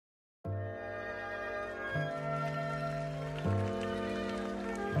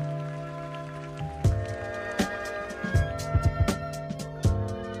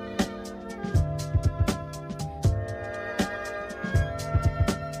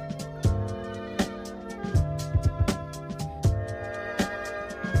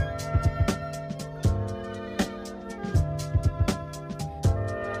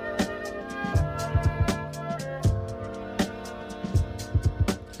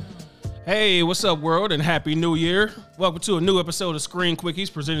Hey, what's up, world, and Happy New Year. Welcome to a new episode of Screen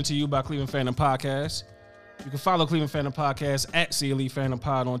Quickies presented to you by Cleveland Fandom Podcast. You can follow Cleveland Fandom Podcast at CLE Fandom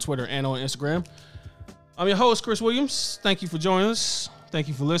Pod on Twitter and on Instagram. I'm your host, Chris Williams. Thank you for joining us. Thank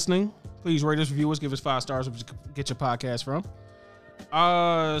you for listening. Please rate us, review us, give us 5 stars where you get your podcast from.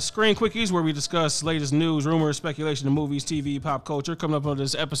 Screen Quickies, where we discuss latest news, rumors, speculation of movies, TV, pop culture. Coming up on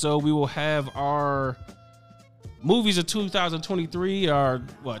this episode, we will have our movies of 2023, our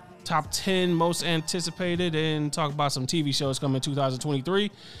top 10 most anticipated, and talk about some TV shows coming in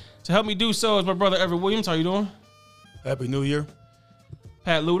 2023. To help me do so is my brother Everett Williams. How you doing? Happy New Year.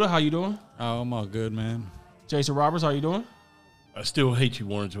 Pat Luda, how you doing? Oh, I'm all good, man. Jason Roberts, how you doing? I still hate you,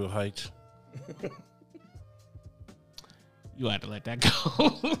 Warrensville Heights. You have to let that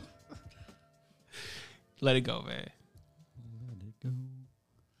go. Let it go, man. Let it go.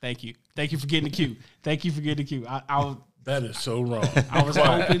 Thank you. Thank you for getting the cue. Thank you for getting the cue. That is so wrong. I was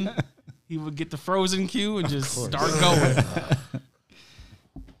hoping he would get the Frozen cue and just start going.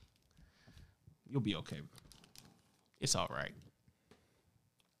 You'll be okay. It's all right.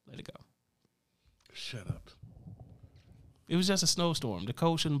 Let it go. Shut up. It was just a snowstorm. The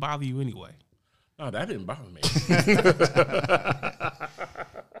cold shouldn't bother you anyway. No, that didn't bother me.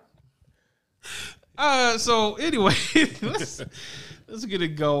 So anyway, let's get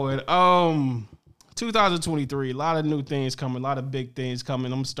it going. 2023, a lot of new things coming, a lot of big things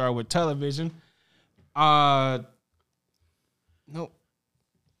coming. I'm gonna start with television. No,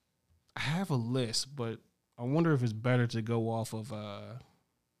 I have a list, but I wonder if it's better to go off of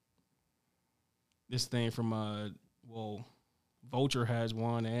this thing from Vulture has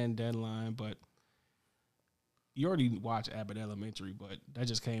one and Deadline, but you already watched Abbott Elementary, but that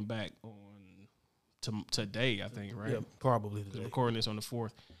just came back on today, I think, right? Yeah, probably today. We're recording this on the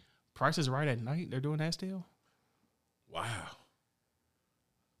 4th. Price is Right at night. They're doing that still? Wow.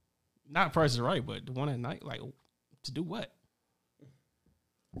 Not Price is Right, but the one at night, like, to do what?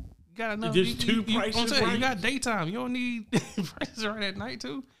 You got enough. There's two Prices Right? You got daytime. You don't need Price is Right at night,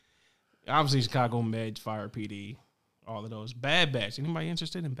 too? Obviously, Chicago Med, Fire PD, all of those. Bad Batch. Anybody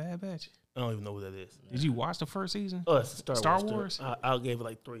interested in Bad Batch? I don't even know what that is. Did you watch the first season? Oh, it's Star Wars? I gave it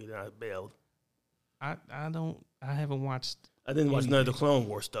like 3 and I bailed. I haven't watched. I didn't watch none of the Clone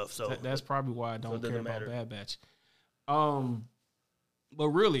Wars stuff, so that's probably why I don't care matter. about Bad Batch. But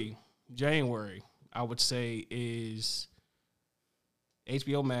really, January, I would say, is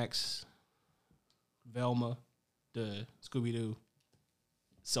HBO Max, Velma, the Scooby-Doo,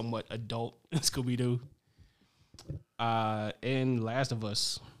 somewhat adult Scooby-Doo, and Last of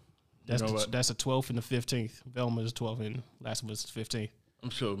Us. That's the 12th and the 15th. Velma is 12th and Last of Us is 15th. I'm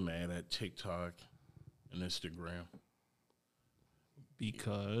so mad at TikTok and Instagram.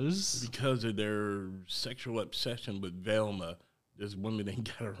 Because of their sexual obsession with Velma, this woman ain't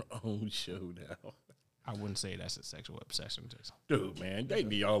got her own show now. I wouldn't say that's a sexual obsession. Dude, man, they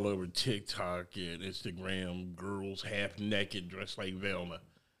be all over TikTok and Instagram, girls half naked dressed like Velma.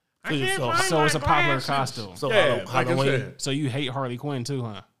 So it's a popular costume. So yeah, like I said. So you hate Harley Quinn too,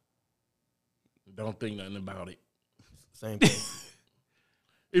 huh? Don't think nothing about it. Same thing.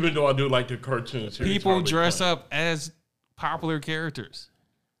 Even though I do like the cartoon series. People Harley dress Quinn. up as popular characters.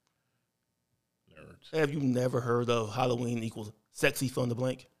 Nerds. Have you never heard of Halloween equals sexy fill in the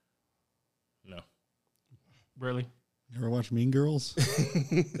blank? No. Really? Ever watch Mean Girls?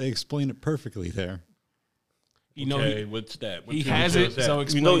 They explain it perfectly there. You know, what's that? What he TV has show it, is that? so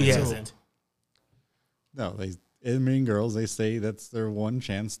explain You know it he to him. hasn't. No, in Mean Girls, they say that's their one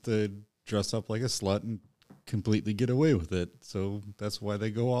chance to dress up like a slut and completely get away with it. So that's why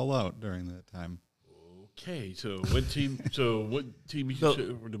they go all out during that time. Okay, so what TV show were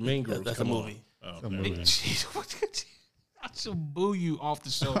the Mean Girls? That's a movie. Oh, It's a never movie. mind. Jeez, I should boo you off the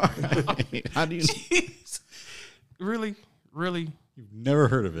show right now. How do you? Jeez. Really? You've never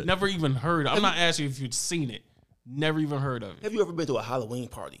heard of it? Never even heard of it. I'm not asking if you'd seen it. Never even heard of it. Have you ever been to a Halloween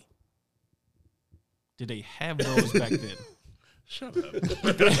party? Did they have those back then? Shut up.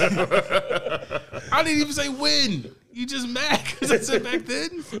 I didn't even say when. You just mad because I said back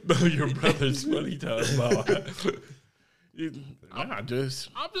then? No, your brother's funny talking about. I'm just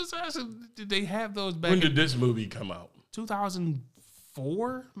asking, did they have those back when in did this movie come out?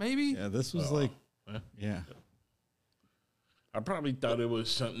 2004, maybe? Yeah, this was yeah. I probably thought it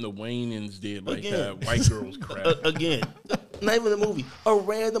was something the Wayans did, like Again. that white girls crap. Again, not even a movie. A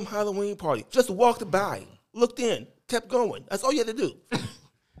random Halloween party. Just walked by, looked in, kept going. That's all you had to do.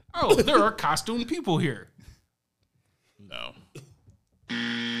 Oh, there are costume people here. No.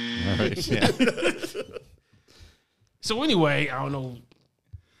 All right. Yeah. So anyway, I don't know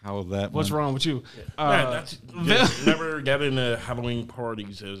How that? what's went. wrong with you. Man, that's just never got into Halloween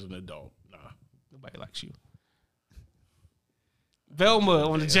parties as an adult. Nobody likes you. Velma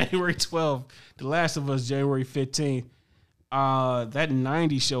on the January 12th. The Last of Us, January 15th. That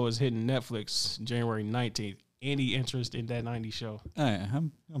 90s show is hitting Netflix January 19th. Any interest in that 90s show?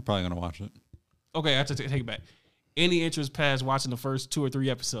 I'm probably gonna watch it. Okay, I have to take it back. Any interest past watching the first 2 or 3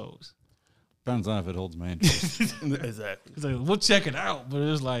 episodes? Depends on if it holds my interest. Exactly. It's like, we'll check it out, but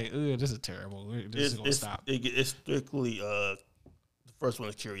it's like, this is terrible. This is gonna stop. It's strictly the first one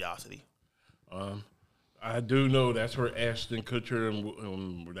is curiosity. I do know that's where Ashton Kutcher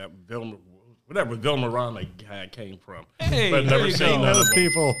and that Velma, whatever Velma Rana guy came from. Hey, but there never you seen go. none of Those them.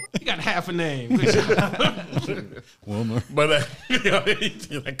 people. You got half a name. Good job. Wilmer. But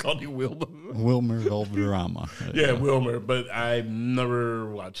I called you Wilmer. Wilmer Valderrama. Yeah, Wilmer. But I've never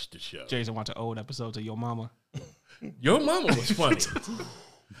watched the show. Jason watched old episodes of Your Mama. Your Mama was funny.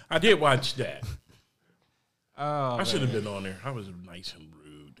 I did watch that. Oh, I should have been on there. I was nice and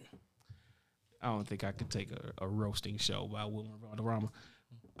rude. I don't think I could take a roasting show by Wilmer Valderrama.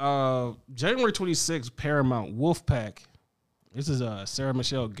 January 26th, Paramount Wolfpack. This is a Sarah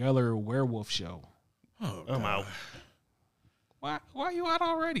Michelle Gellar werewolf show. Oh, I'm out. Why are you out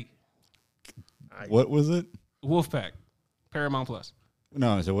already? What was it? Wolfpack, Paramount Plus.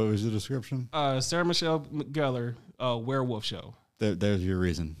 No, so what was the description? Sarah Michelle Gellar werewolf show. There's your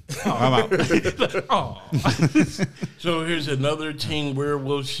reason. I'm out. Oh, So here's another teen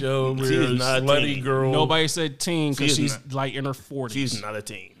werewolf show She where is a not a slutty teen. girl. nobody said teen because She is she's like in her 40s. She's not a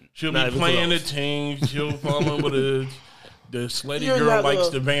teen. She'll Not be even playing a close. teen. She'll fall in with the slutty You're girl not likes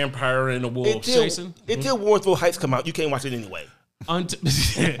a- the vampire and the wolf. Jason? Until Warrenville Heights come out, you can't watch it anyway.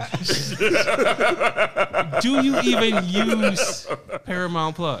 Do you even use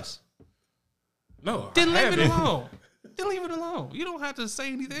Paramount Plus? No, Then I leave it haven't. alone. Then leave it alone. You don't have to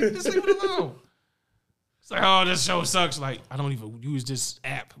say anything. Just leave it alone. It's like, oh, this show sucks. Like, I don't even use this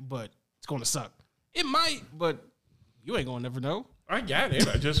app, but it's going to suck. It might, but you ain't going to never know. I got it.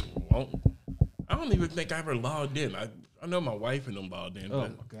 I just won't. I don't even think I ever logged in. I know my wife and them logged in. Oh,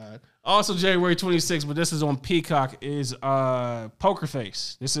 But my God. Also, January 26th, but this is on Peacock, is Poker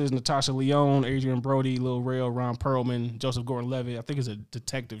Face. This is Natasha Lyonne, Adrian Brody, Lil Rel, Ron Perlman, Joseph Gordon-Levitt. I think it's a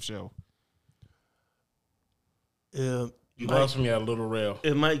detective show. you lost me at Little Rail.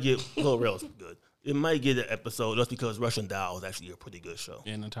 It might get Little Rail's good. It might get an episode just because Russian Doll is actually a pretty good show.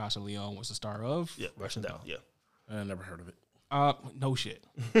 And Natasha Lyonne was the star of. Yeah, Russian Doll. Yeah. I never heard of it. No shit.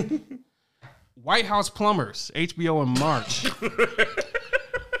 White House Plumbers, HBO in March.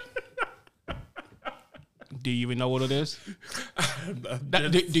 Do you even know what it is?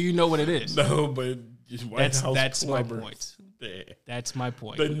 Do you know what it is? No, but just White House That's my Plumbers. point. Yeah. That's my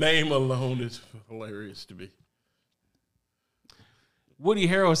point. The name alone is hilarious to me. Woody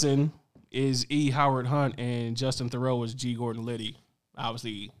Harrelson is E. Howard Hunt, and Justin Theroux is G. Gordon Liddy.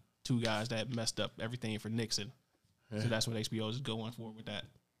 Obviously, 2 guys that messed up everything for Nixon. So that's what HBO is going for with that.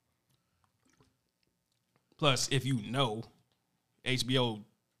 Plus, if you know, HBO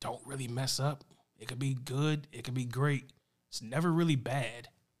don't really mess up. It could be good. It could be great. It's never really bad.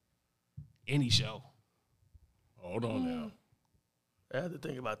 Any show. Hold on now. I had to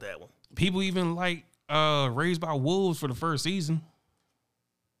think about that one. People even like Raised by Wolves for the first season.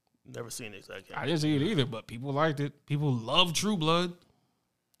 Never seen it. So I can't. I didn't see it either, but people liked it. People love True Blood.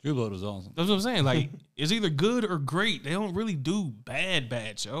 True Blood was awesome. That's what I'm saying. Like, it's either good or great. They don't really do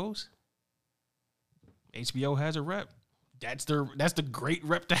bad shows. HBO has a rep. That's the great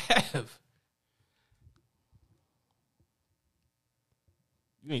rep to have.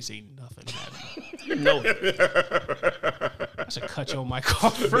 You ain't seen nothing, have you? No. I should cut your mic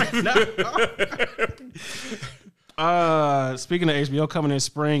off right now. Speaking of HBO, coming in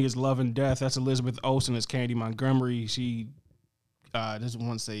spring is Love and Death. That's Elizabeth Olsen as Candy Montgomery. She, this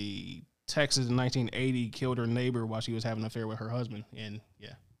one say Texas in 1980 killed her neighbor while she was having an affair with her husband. And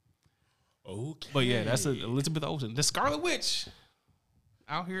yeah. Okay. But yeah, that's Elizabeth Olsen. The Scarlet Witch.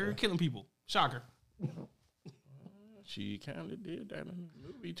 Out here killing people. Shocker. She kind of did that in the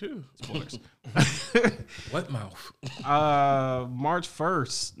movie, too. Spoilers. What mouth? March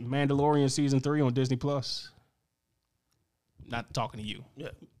 1st, Mandalorian Season 3 on Disney+. Not talking to you. Yeah.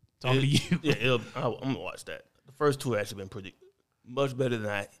 Talking to you. Yeah, I'm going to watch that. The first 2 have actually been pretty much better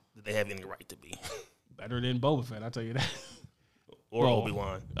than they have any right to be. Better than Boba Fett, I'll tell you that. Or Well,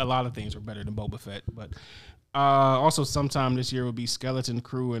 Obi-Wan. A lot of things are better than Boba Fett. But also sometime this year will be Skeleton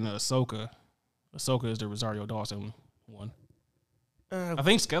Crew and Ahsoka. Ahsoka is the Rosario Dawson one. I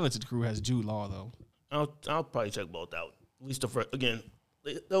think Skeleton Crew has Jude Law, though. I'll probably check both out. At least the first. Again,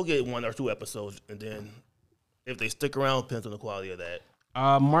 they'll get 1 or 2 episodes, and then if they stick around, depends on the quality of that.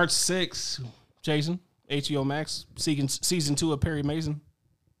 March 6th, Jason, HBO Max, season 2 of Perry Mason.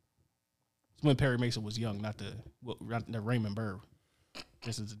 when Perry Mason was young, not the Raymond Burr.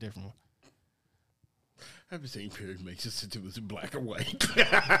 This is a different one. I haven't seen Perry Mason since it was in black and white.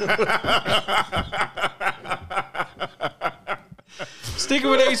 Sticking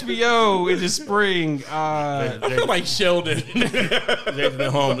with HBO in the spring. I feel like Sheldon. They've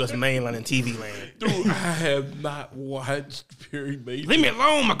been home just mainlining TV land. Dude, I have not watched Perry Mason. Leave me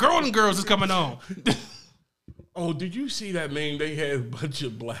alone. My Golden Girls is coming on. Oh, did you see that, man? They had a bunch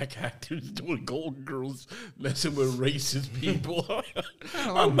of black actors doing Golden Girls messing with racist people.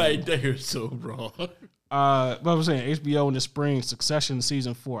 I'm like, they're so wrong. But I was saying HBO in the spring, Succession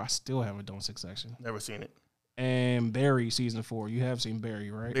season 4. I still haven't done Succession. Never seen it. And Barry season 4. You have seen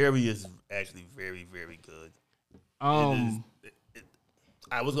Barry, right? Barry is actually very, very good. I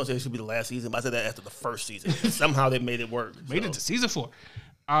was gonna say it should be the last season, but I said that after the first season. Somehow they made it work. Made it to season 4.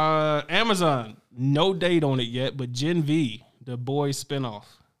 Amazon, no date on it yet, but Gen V, the Boys spinoff.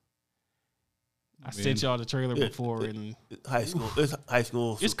 I sent y'all the trailer before, and high school. It's high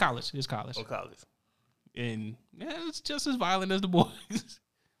school. it's college. It's college. Or college. And yeah, it's just as violent as the Boys.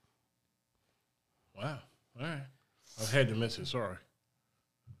 Wow. All right. I had to miss it. Sorry.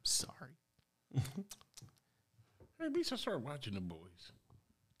 Sorry. Hey, at least I started watching The Boys.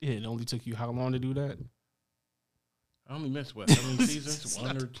 Yeah, it only took you how long to do that? I only missed, what, how many seasons?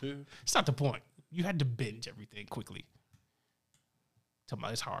 One or two? It's not the point. You had to binge everything quickly. Talking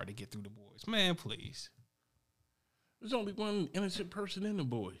about it's hard to get through The Boys. Man, please. There's only one innocent person in The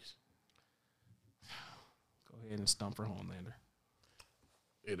Boys. Go ahead and stump for Homelander.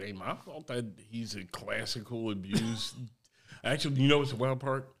 It ain't my fault that he's a classical abused. Actually, you know what's the wild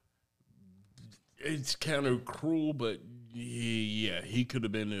part? It's kind of cruel, but yeah, he could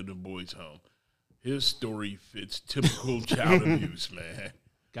have been in The Boys' home. His story fits typical child abuse, man.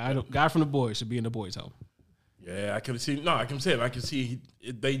 Guy from The Boys should be in The Boys' home. Yeah, I could have seen. No, I can see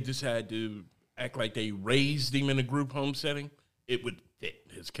they just had to act like they raised him in a group home setting. It would fit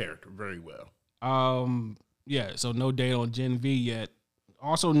his character very well. Yeah, so no date on Gen V yet.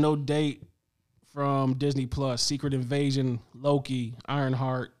 Also, no date from Disney Plus. Secret Invasion, Loki,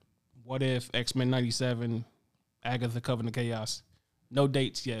 Ironheart, What If, X-Men 97, Agatha, Covenant of Chaos. No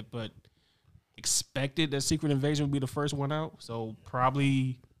dates yet, but expected that Secret Invasion would be the first one out. So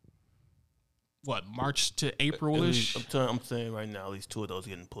probably, March to April-ish? I'm saying right now, at least 2 of those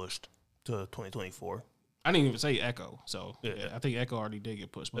getting pushed to 2024. I didn't even say Echo, so yeah, I think Echo already did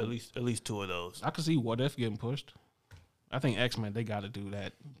get pushed. But at least 2 of those. I could see What If getting pushed. I think X-Men, they got to do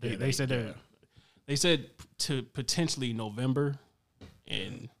that. They said they said to potentially November,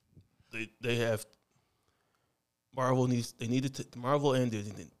 and they have Marvel and Disney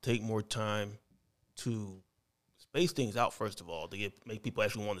to take more time to space things out. First of all, to make people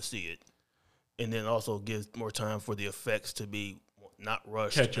actually want to see it, and then also give more time for the effects to be not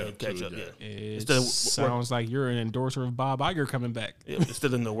rushed. Catch up. Yeah. It sounds like you're an endorser of Bob Iger coming back. Yeah,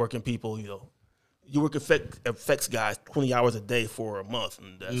 instead of the working people, you work effects guys 20 hours a day for a month,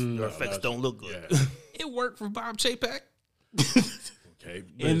 and your effects don't look good. Yeah. It worked for Bob Chapek. Okay,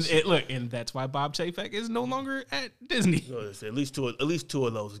 and that's why Bob Chapek is no longer at Disney. So at least two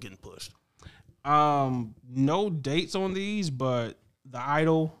of those is getting pushed. No dates on these, but The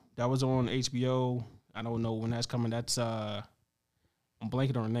Idol that was on HBO. I don't know when that's coming. That's I'm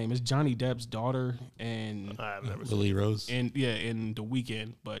blanking on her name. It's Johnny Depp's daughter, and I've never Lily Rose. and in The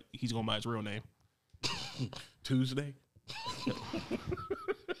Weeknd, but he's going by his real name. Tuesday.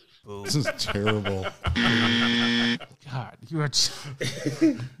 This is terrible. God, you are.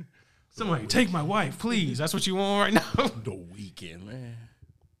 Somebody take my wife, please. That's what you want right now. The Weeknd, man.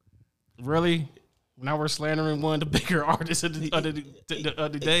 Really? Now we're slandering one of the bigger artists of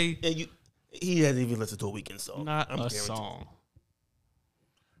the day. And he hasn't even listened to a Weekend song. Not a song.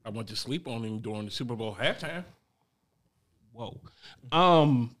 I went to sleep on him during the Super Bowl halftime. Whoa.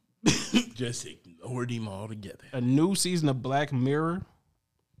 Just ignored him altogether. A new season of Black Mirror.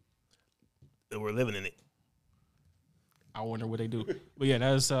 We're living in it. I wonder what they do. But yeah,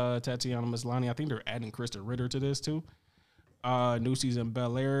 that's Tatiana Maslany. I think they're adding Krista Ritter to this too. New season of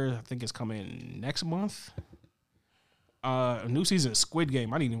Bel Air. I think it's coming next month. A new season of Squid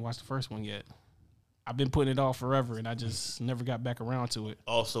Game. I didn't even watch the first one yet. I've been putting it off forever, and I just never got back around to it.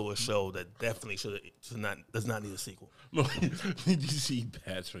 Also, a show that definitely does not need a sequel. Did you see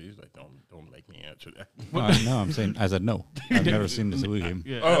Pat's face? He's like, don't make me answer that. No, I'm saying I said no. I've never seen the Squid Game.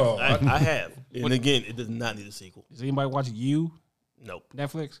 Yeah. Oh, I have, and again, it does not need a sequel. Does anybody watch You? Nope.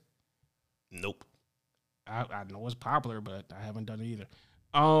 Netflix? Nope. I know it's popular, but I haven't done it either.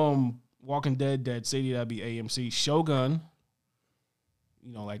 Walking Dead, Dead City, that'd be AMC. Shogun,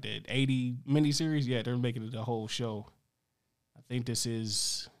 like the 80 miniseries. Yeah, they're making it the whole show. I think this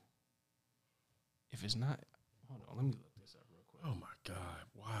is if it's not, hold on, let me look this up real quick. Oh my God,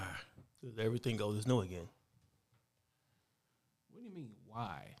 why? Because everything goes new again. What do you mean,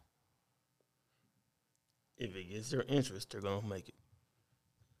 why? If it gets their interest, they're gonna make it.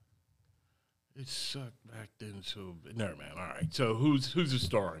 It sucked back then, so never mind. All right, so who's the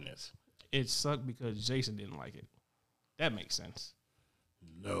star in this? It sucked because Jason didn't like it. That makes sense.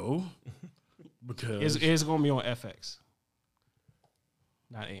 No, because It's going to be on FX,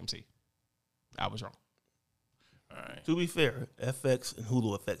 not AMC. I was wrong. all right. To be fair, FX and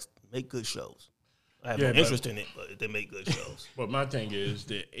Hulu FX make good shows. I have Yeah, no but- interest in it, but they make good shows. But my thing is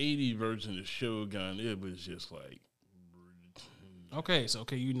the 80 version of Shogun. It was just like. Okay, so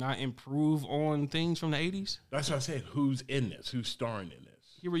can you not improve on things from the 80s? That's what I said. Who's in this? Who's starring in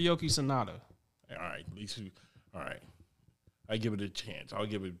this? Hiroyuki Sanada. All right, at least. All right, I give it a chance. I'll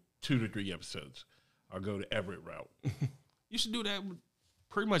give it 2 to 3 episodes. I'll go the Everett route. You should do that with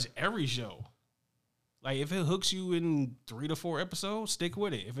pretty much every show. Like, if it hooks you in 3 to 4 episodes, stick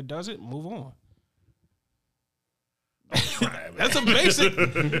with it. If it doesn't, move on. That's a basic.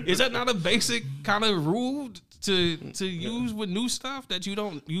 Is that not a basic kind of rule to use with new stuff that you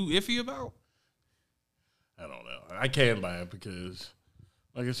iffy about? I don't know. I can't buy it because,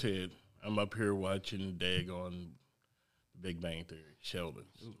 like I said, I'm up here watching daggone Big Bang Theory. Sheldon,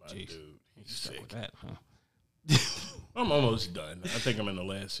 my jeez. dude, he's Stuck sick. with that, huh? I'm almost done. I think I'm in the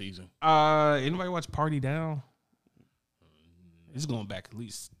last season. Anybody watch Party Down? It's going back at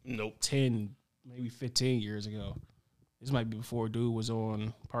least Nope. 10, maybe 15 years ago. This might be before dude was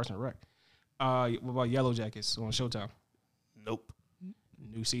on Parks and Rec. What about Yellow Jackets on Showtime? Nope.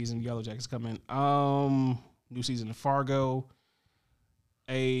 New season Yellow Jackets coming. New season of Fargo.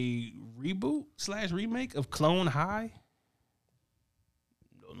 A reboot / remake of Clone High.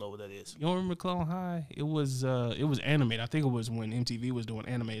 Don't know what that is. You don't remember Clone High? It was animated. I think it was when MTV was doing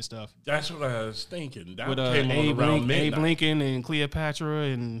animated stuff. That's what I was thinking. That With came on Abe, around Abe midnight. Lincoln and Cleopatra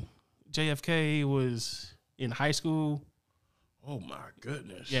and JFK was in high school. Oh my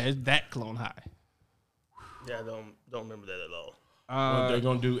goodness! Yeah, it's that Clone High. Yeah, I don't remember that at all. Well, they're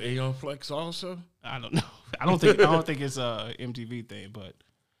gonna do Aeon Flex also. I don't know. I don't think it's a MTV thing, but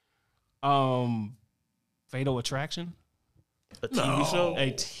Fatal Attraction, A TV show?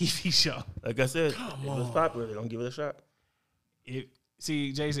 a TV show. Like I said, if it's popular, they don't give it a shot.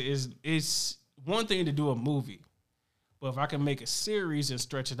 See, Jason, it's one thing to do a movie, but if I can make a series and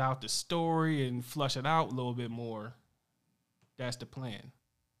stretch it out the story and flush it out a little bit more, that's the plan.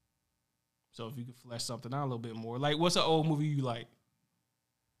 So if you can flesh something out a little bit more, like what's an old movie you like?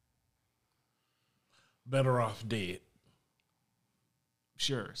 Better Off Dead.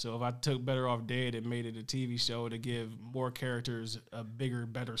 Sure. So if I took Better Off Dead and made it a TV show to give more characters a bigger,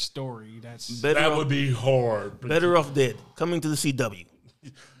 better story, That would be hard. but Better Off Dead. Coming to the CW.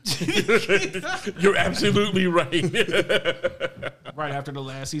 You're absolutely right. right after the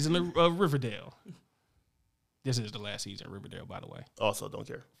last season of Riverdale. This is the last season of Riverdale, by the way. Also, don't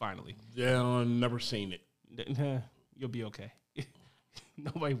care. Finally. Yeah, I've never seen it. You'll be okay.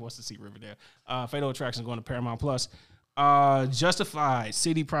 Nobody wants to see Riverdale. Fatal Attraction going to Paramount Plus. Justified,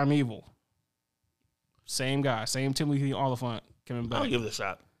 City Primeval. Same guy, same Timothy Oliphant coming back. I'll give it a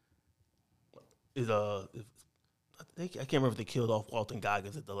shot. I can't remember if they killed off Walton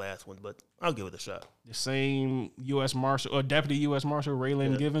Goggins at the last one, but I'll give it a shot. The same U.S. Marshal or Deputy U.S. Marshal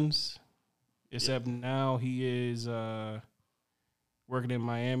Raylan Givens, except now he is working in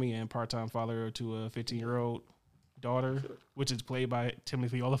Miami and part-time father to a 15-year-old daughter, which is played by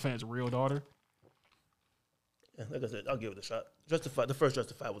Timothy Oliphant's real daughter. Yeah, like I said, I'll give it a shot. Justified. The first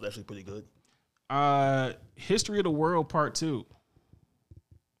Justified was actually pretty good. History of the World Part 2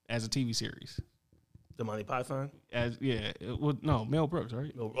 as a TV series. The Monty Python. No, Mel Brooks,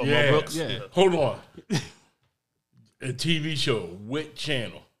 right? Mel Yeah. Brooks. Yeah. Hold on. A TV show. What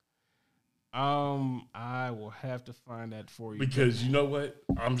channel? I will have to find that for you. Because you know what?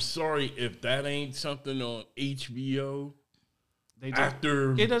 I'm sorry if that ain't something on HBO.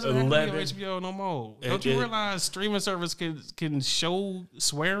 After it doesn't 11, have to be on HBO no more. Don't you realize streaming service can show It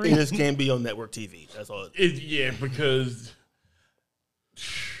swearing? just can't be on network TV. That's all. yeah, because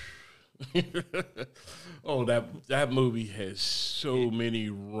that movie has so many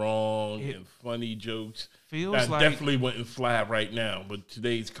wrong and funny jokes. Feels That like definitely wouldn't fly right now, but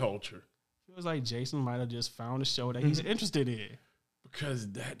today's culture. feels like Jason might have just found a show that he's interested in.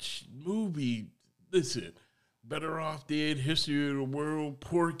 Because that movie, listen, Better Off Dead, History of the World,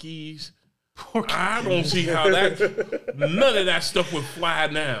 Porky's. I don't see how none of that stuff would fly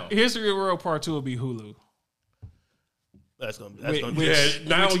now. History of the World Part 2 will be Hulu. That's gonna be. Wait, That's gonna be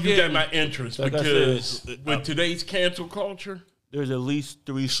Now which you again, got my interest like I because said, with today's cancel culture, There's at least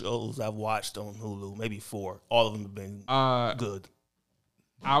 3 shows I've watched on Hulu, maybe 4. All of them have been good.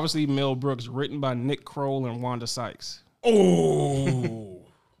 Obviously, Mel Brooks, written by Nick Kroll and Wanda Sykes. Oh.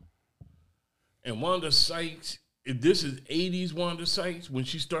 And Wanda Sykes, if this is 80s Wanda Sykes, when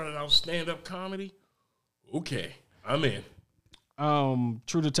she started out stand-up comedy, okay, I'm in.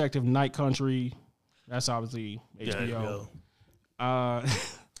 True Detective Night Country, that's obviously HBO.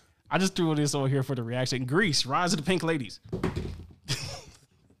 I just threw this over here for the reaction. Grease, Rise of the Pink Ladies.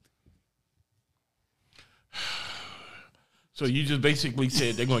 So you just basically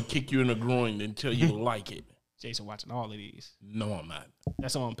said they're going to kick you in the groin until you like it. Jason watching all of these. No, I'm not.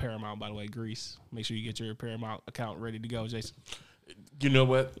 That's on Paramount, by the way, Grease. Make sure you get your Paramount account ready to go, Jason. You know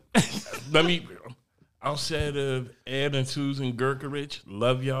what? Outside of Ed and Susan Gerkerich,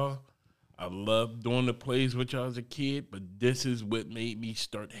 love y'all. I loved doing the plays with y'all as a kid, but this is what made me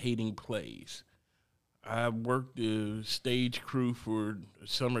start hating plays. I worked the stage crew for a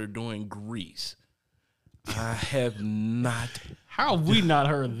summer doing Grease. I have not. How have we not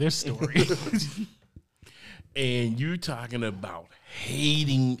heard this story? And you talking about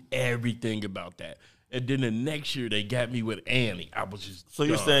hating everything about that. And then the next year they got me with Annie. I was just So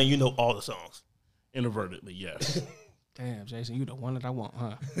you're saying you know all the songs? Inadvertently, yes. Damn, Jason, you the one that I want,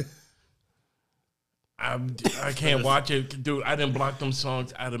 huh? I can't watch it. Dude, I didn't block them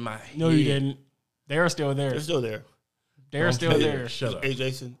songs out of my head. No, you didn't. They're still there. They're still there. They're still there. Shut up. Hey,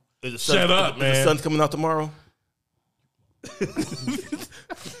 Jason. Shut up, man. Is the sun's coming out tomorrow?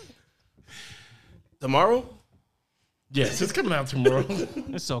 Tomorrow? Yes, it's coming out tomorrow.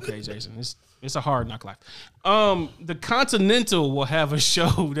 It's okay, Jason. It's a hard knock life. The Continental will have a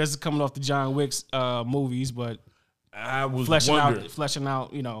show that's coming off the John Wick's movies, but I was fleshing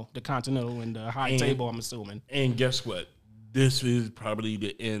out, the Continental and the high table, I'm assuming. And guess what? This is probably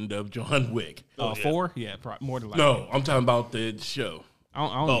the end of John Wick. 4? Yeah, more than likely. No, I'm talking about the show. I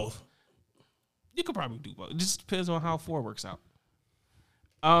don't Both. You could probably do both. It just depends on how 4 works out.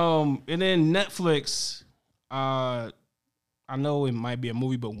 And then Netflix, I know it might be a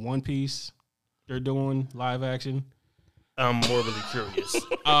movie, but One Piece, they're doing live action. I'm morbidly curious.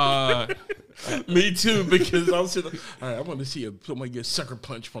 Me too, because I'm sitting. All right, I want to see somebody get sucker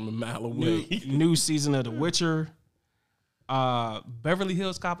punched from a mile away. New season of The Witcher. Beverly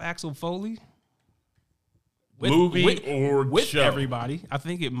Hills Cop Axel Foley. Movie or with show? Everybody. I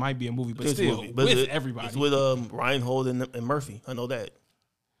think it might be a movie, but It's still movie, but with everybody. It's with Reinhold and Murphy. I know that.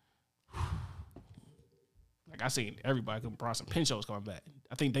 Like I seen everybody. Bronson Pinchot's coming back.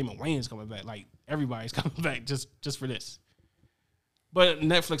 I think Damon Wayans coming back. Like everybody's coming back just for this. But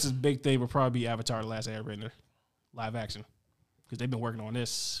Netflix's big thing will probably be Avatar: The Last Airbender, live action, because they've been working on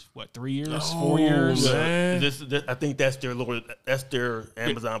this 3 years, 4 years. This, I think that's their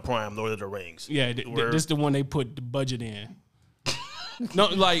Amazon Prime Lord of the Rings. Yeah, this is the one they put the budget in. No,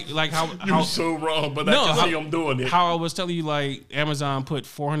 like how You're so wrong, but I can see them doing it. How I was telling you, like Amazon put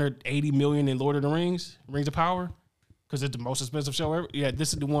 $480 million in Lord of the Rings of Power, because it's the most expensive show ever. Yeah,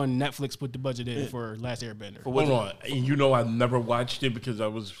 this is the one Netflix put the budget in for Last Airbender. Hold on, you know I never watched it because I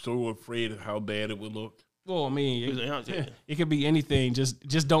was so afraid of how bad it would look. Well, I mean, it could be anything.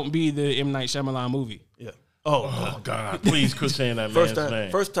 Just don't be the M. Night Shyamalan movie. Yeah. Oh God! Please quit saying that man's name.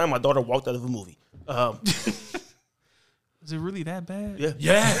 First time my daughter walked out of a movie. Is it really that bad? Yeah.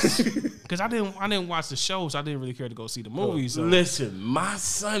 Yes. Because I didn't watch the show, so I didn't really care to go see the movies. So. Listen, my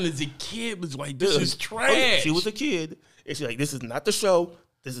son as a kid was like, "This is trash." She was a kid, and she's like, "This is not the show.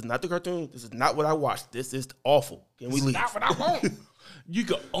 This is not the cartoon. This is not what I watched. This is awful. Can we leave?" Not what I want. You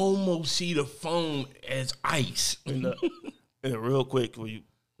could almost see the phone as ice. And real quick,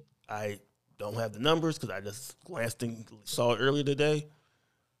 I don't have the numbers because I just glanced and saw it earlier today.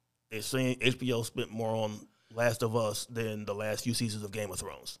 They're saying HBO spent more on Last of Us than the last few seasons of Game of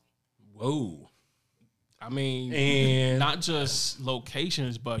Thrones. Whoa. I mean, and not just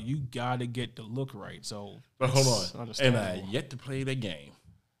locations, but you got to get the look right. So, but hold on. And I yet to play the game.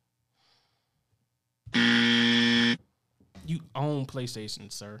 You own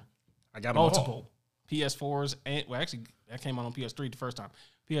PlayStation, sir. I got multiple PS4s, and actually that came out on PS3 the first time.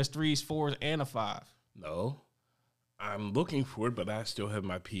 PS3s, 4s, and a 5. No, I'm looking for it, but I still have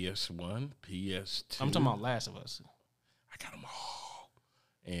my PS1, PS2. I'm talking about Last of Us. I got them all,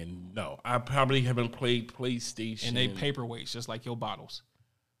 and no, I probably haven't played PlayStation. And they paperweights, just like your bottles.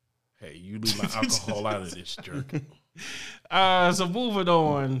 Hey, you leave my alcohol out of this, jerk. So moving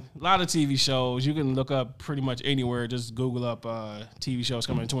on, a lot of TV shows. You can look up pretty much anywhere. Just Google up TV shows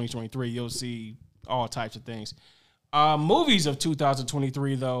coming in 2023. You'll see all types of things. Movies of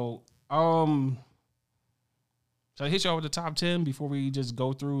 2023, though. Should I hit y'all with the top 10 before we just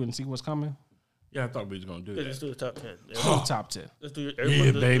go through and see what's coming? Yeah, I thought we was gonna do Let's that. do the top 10. Top 10. Let's do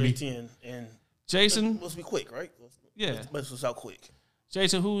everybody baby. 10 and Jason, let's be quick, right? Yeah. Let's this out quick.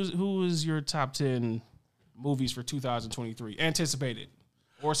 Jason, who is your top 10 movies for 2023? Anticipated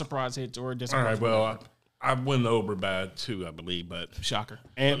or surprise hits or All disappointed? right, well, I went over by 2, I believe, but Shocker.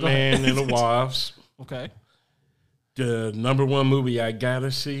 Ant-Man and the Wasp. Okay. The number 1 movie I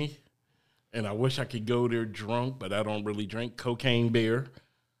gotta see, and I wish I could go there drunk, but I don't really drink. Cocaine Bear,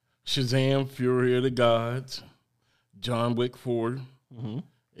 Shazam, Fury of the Gods, John Wick 4. Mm-hmm.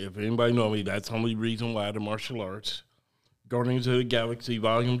 If anybody know me, that's the only reason why the martial arts. Guardians of the Galaxy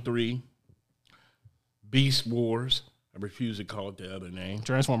Volume 3, Beast Wars. I refuse to call it the other name.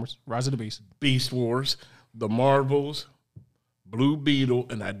 Transformers, Rise of the Beast. Beast Wars, The Marvels, Blue Beetle,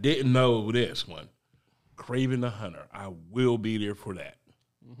 and I didn't know this one, Kraven the Hunter. I will be there for that.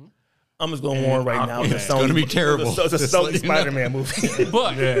 I'm just going to warn right now. Aquaman. It's It's gonna be terrible. It's a Just let Sony you know. Spider-Man movie.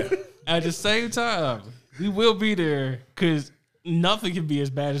 But Yeah. at the same time, we will be there because nothing can be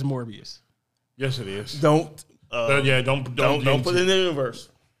as bad as Morbius. Yes, it is. don't Don't put it in the universe.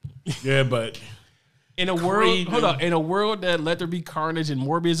 Yeah, but In a world, Kraven. hold on, in a world that Let There Be Carnage and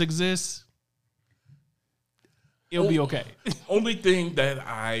Morbius exists, it'll be okay. only thing that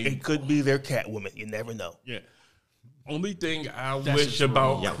It could be their Catwoman. You never know. only thing I That's wish just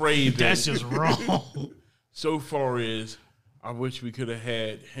about wrong. Kraven That's just wrong. so far is I wish we could have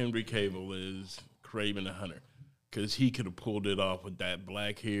had Henry Cavill as Kraven the Hunter, because he could have pulled it off with that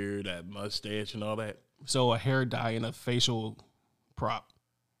black hair, that mustache, and all that. So a hair dye and a facial prop.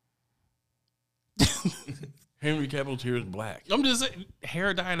 Henry Cavill's hair is black. I'm just saying,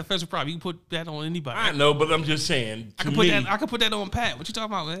 hair dye and a facial prop. You can put that on anybody. I know, but I'm just saying. I To can put me, that. I can put that on Pat. What you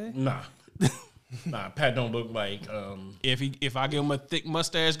talking about, man? nah, Pat don't look like. If I give him a thick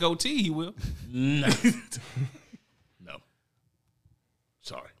mustache goatee, he will. No, no.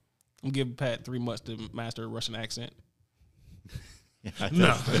 Sorry. I'm giving Pat 3 months to master a Russian accent.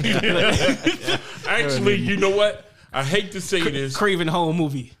 No. Actually, you know what? I hate to say this. Craven Home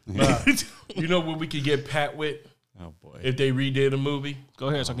movie. You know what we could get Pat with Oh boy. if they redid a movie? Go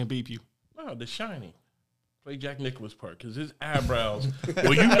ahead so I can beep you. Oh, The Shining. Play Jack Nicklaus' part, because his eyebrows.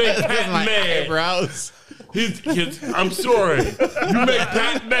 Well, you make Pat mad. Eyebrows. I'm sorry. You make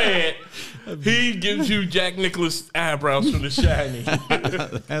Pat mad. He gives you Jack Nicklaus' eyebrows from The Shining.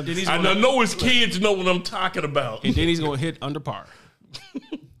 Then he's I gonna, know his kids know what I'm talking about. and then he's going to hit under par.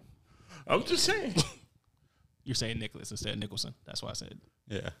 I'm just saying. You're saying Nicholas instead of Nicholson. That's why I said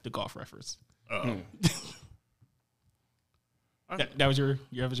Yeah. the golf reference. Oh. That was your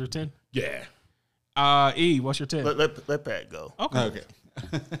 10? Yeah. E, what's your 10? Let Pat go. Okay. Okay.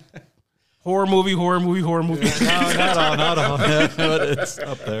 Horror movie. Not all, but it's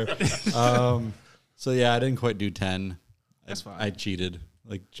up there. So yeah, I didn't quite do 10. That's fine. I cheated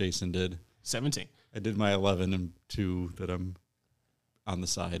like Jason did. 17. I did my 11 and 2 that I'm on the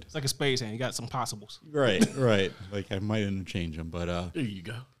side. It's like a space hand. You got some possibles. Right. Like I might interchange them, but There you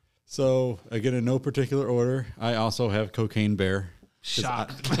go. so again in no particular order. I also have Cocaine Bear.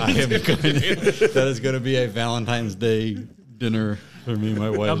 Shock. I am that is going to be a Valentine's Day dinner for me and my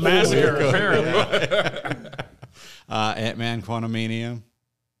wife. A massacre, apparently. Ant-Man Quantumania.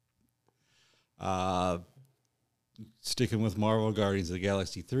 Sticking with Marvel, Guardians of the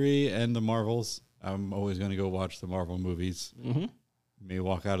Galaxy 3 and the Marvels. I'm always going to go watch the Marvel movies. Mm-hmm. May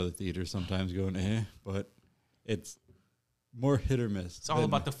walk out of the theater sometimes going, but it's more hit or miss. It's all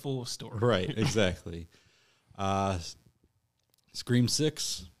about the full story. Right, exactly. Scream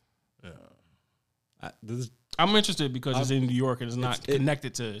 6. I'm interested because it's in New York and it's not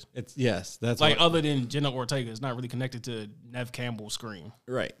connected to, That's like, what, other than Jenna Ortega, it's not really connected to Nev Campbell's Scream.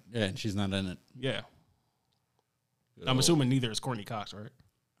 right. Yeah, and she's not in it. Yeah. I'm assuming neither is Courtney Cox, right?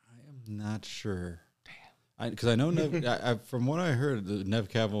 I am not sure. Because I know Nev, from what I heard, Nev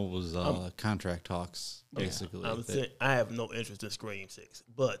Campbell was contract talks, basically. I would say I have no interest in Scream 6,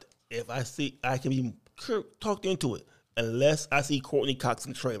 but if I see I can be talked into it, unless I see Courtney Cox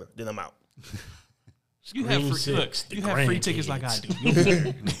in the trailer, then I'm out. You have free, Scream look, 6, the you have free tickets like I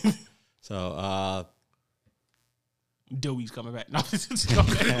do. So, Dewey's coming back. No, nope.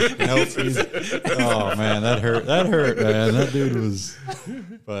 Oh man, that hurt. Man. That dude was.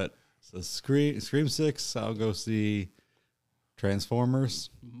 But so Scream 6. I'll go see Transformers.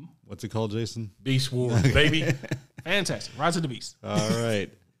 What's it called, Jason? Beast Wars, baby. Fantastic. Rise of the Beast. All right.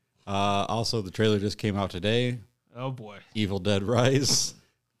 Also, the trailer just came out today. Oh boy. Evil Dead Rise.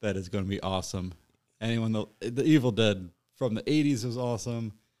 That is going to be awesome. The Evil Dead from the 80s was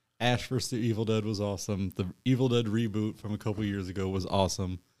awesome. Ash vs. the Evil Dead was awesome. The Evil Dead reboot from a couple years ago was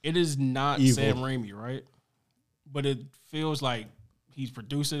awesome. It is not Evil. Sam Raimi, right? But it feels like he's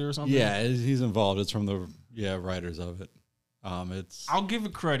produced it or something? Yeah, he's involved. It's from the writers of it. It's I'll give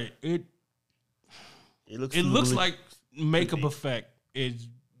it credit. It looks like makeup effect is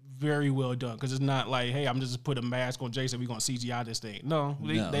very well done because it's not like, hey, I'm just put a mask on Jason. We're gonna CGI this thing. No,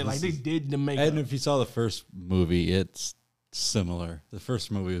 they did the makeup. And if you saw the first movie, it's similar. The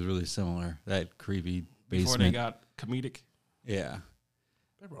first movie was really similar. That creepy basement. Before they got comedic. Yeah,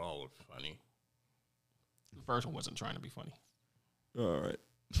 They were all funny. The first one wasn't trying to be funny. all right.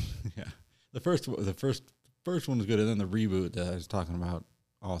 Yeah, the first one was good, and then the reboot that I was talking about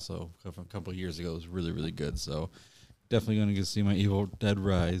also a couple of years ago was really, really good. So definitely going to get to see my Evil Dead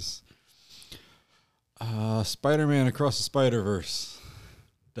Rise. Spider-Man Across the Spider-Verse.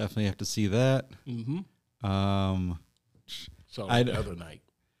 Definitely have to see that. Mm-hmm. So the other night.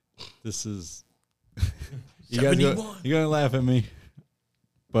 This is you're gonna laugh at me,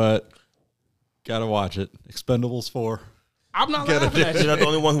 but gotta watch it. Expendables 4. I'm not laughing at You're you. not the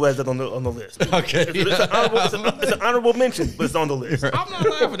only one who has that on the list. Okay, It's an honorable mention, but it's on the list. I'm not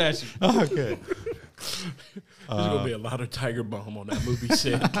laughing at you. okay. There's gonna be a lot of Tiger Bomb on that movie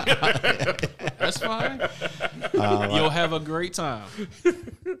set. That's fine. You'll have a great time.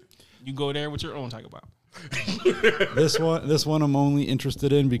 You go there with your own Tiger Bomb. This one I'm only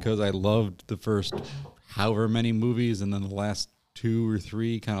interested in because I loved the first however many movies, and then the last 2 or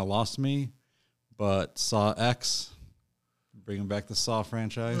 3 kind of lost me. But Saw X, bringing back the Saw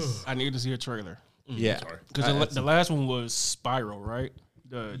franchise. I need to see a trailer Yeah, because the last one was Spiral, right?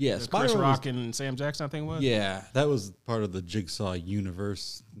 The Chris Spiral Rock and Sam Jackson, I think it was. yeah, that was part of the Jigsaw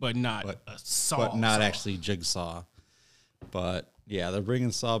universe, but not a Saw. but not Saw. actually Jigsaw. But yeah, they're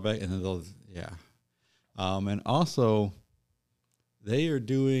bringing Saw back, and then they'll and also they are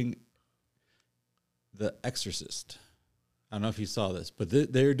doing The Exorcist. I don't know if you saw this, but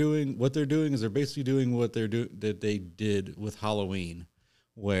they're doing they're basically doing what that they did with Halloween,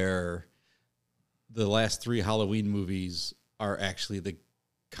 where the last 3 Halloween movies are actually the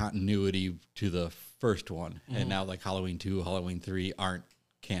continuity to the first one, and now like Halloween 2, Halloween 3 aren't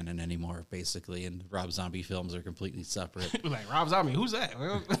canon anymore, basically, and Rob Zombie films are completely separate. Like Rob Zombie, who's that? We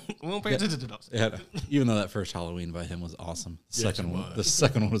don't pay attention to those. Yeah, even though that first Halloween by him was awesome. The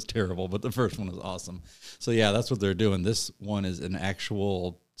second one was terrible, but the first one was awesome. So yeah, that's what they're doing. This one is an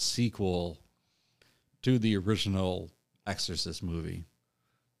actual sequel to the original Exorcist movie.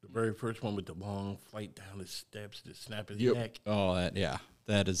 The very first one with the long flight down the steps to snap his neck. Oh,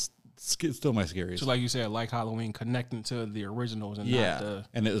 that is still my scariest. So like you said, like Halloween, connecting to the originals and not the...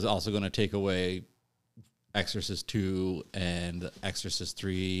 And it was also going to take away Exorcist 2 and Exorcist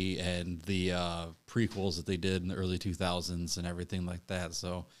 3 and the prequels that they did in the early 2000s and everything like that.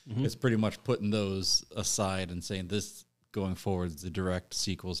 So it's pretty much putting those aside and saying this going forward is the direct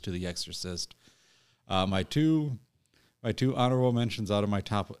sequels to The Exorcist. My two honorable mentions out of my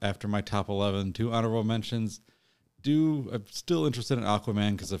top 11, 2 honorable mentions. I'm still interested in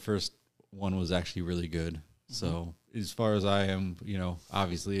Aquaman because the first one was actually really good. So as far as I am,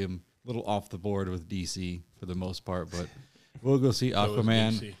 obviously I'm a little off the board with DC for the most part, but we'll go see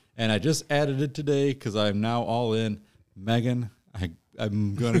Aquaman. And I just added it today because I'm now all in. Megan,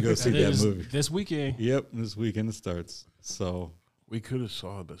 I'm going to go see that movie. This weekend. Yep, this weekend it starts. So We could have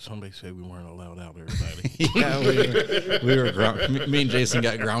saw it, but somebody said we weren't allowed out, everybody. yeah, we were me and Jason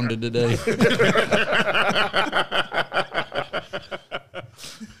got grounded today.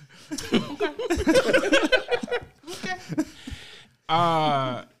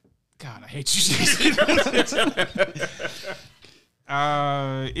 God, I hate you, Jason.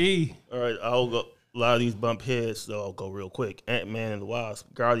 E. All right, I'll go. A lot of these bump heads, so I'll go real quick. Ant-Man and the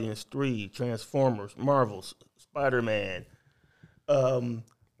Wasp, Guardians 3, Transformers, Marvels, Spider-Man. Then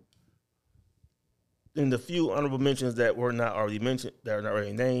the few honorable mentions that were not already mentioned, that are not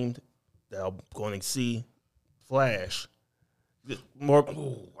already named, that I'm going to see, Flash. More.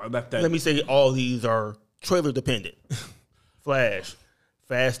 I left that. Let me say all these are trailer dependent. Flash,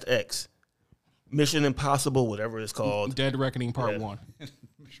 Fast X, Mission Impossible, whatever it's called. Dead Reckoning Part 1.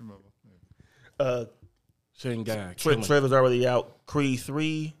 Same guy. Trailer's already out. Creed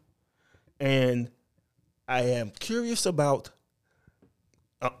 3. And I am curious about...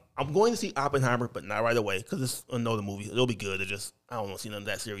 I'm going to see Oppenheimer, but not right away because it's another movie. It'll be good. I don't want to see nothing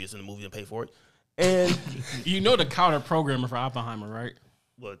that serious in the movie and pay for it. And You know the counter programmer for Oppenheimer, right?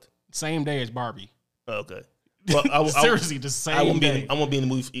 what? Same day as Barbie. Okay. Well, Seriously, the same I won't day. I won't be in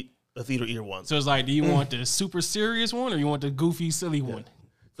the movie theater either one. So it's like, do you want the super serious one or you want the goofy, silly one?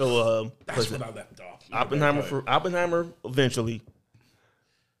 So That's what I left off. Oppenheimer eventually.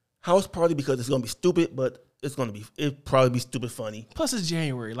 House Party because it's gonna be stupid, but it'll probably be stupid funny. Plus, it's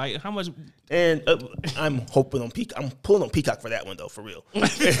January. Like, how much? And I'm hoping on Peacock. I'm pulling on Peacock for that one though, for real.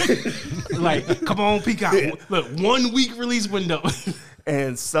 Like, come on, Peacock. Look, 1 week release window.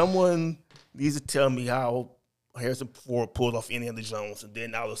 And someone needs to tell me how Harrison Ford pulled off Indiana Jones, and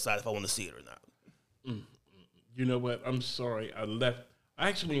then I'll decide if I want to see it or not. You know what? I'm sorry. I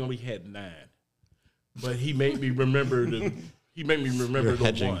actually only had 9, but he made me remember the. He made me remember the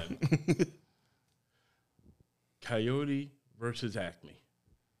hedging. one. Coyote versus Acme.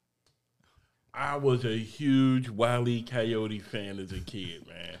 I was a huge Wile E. Coyote fan as a kid,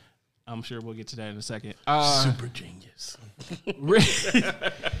 man. I'm sure we'll get to that in a second. Super genius.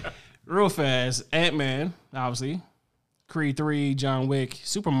 Real fast, Ant-Man, obviously. Creed 3, John Wick,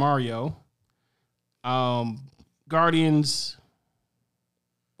 Super Mario. Guardians,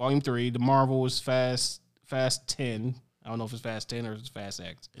 Volume 3. The Marvels, Fast 10. I don't know if it's Fast 10 or it's Fast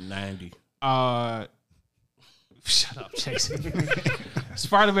X. 90. Shut up, Jason.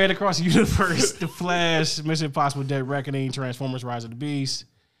 Spider-Man Across the Universe, The Flash, Mission Impossible: Dead Reckoning, Transformers: Rise of the Beast.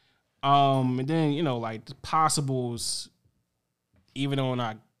 And then, like the possibles, even though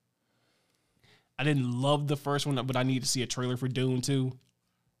I didn't love the first one, but I need to see a trailer for Dune 2.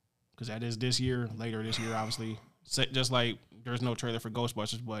 Because that is later this year, obviously. Just like there's no trailer for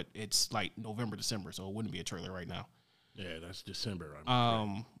Ghostbusters, but it's like November, December, so it wouldn't be a trailer right now. Yeah, that's December.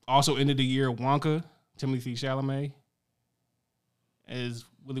 Also, end of the year, Wonka, Timothy Chalamet as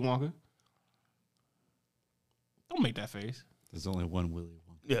Willy Wonka. Don't make that face. There's only one Willy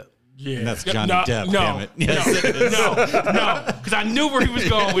Wonka. Yeah. Yeah. And that's Johnny Depp, damn it. No. Because I knew where he was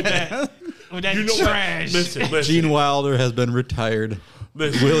going with that. With that trash. Listen. Gene Wilder has been retired.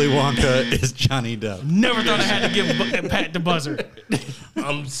 Willy Wonka is Johnny Depp. Never thought I had to give Pat the buzzer.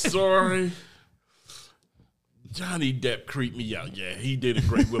 I'm sorry. Johnny Depp creeped me out. Yeah, he did a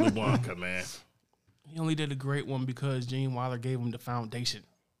great Willy Wonka, man. He only did a great one because Gene Wilder gave him the foundation.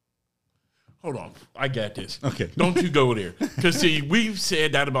 Hold on. I got this. Okay. Don't you go there. Because, see, we've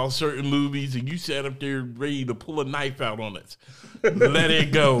said that about certain movies, and you sat up there ready to pull a knife out on us. Let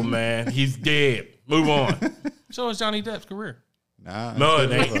it go, man. He's dead. Move on. So is Johnny Depp's career. Nah, No,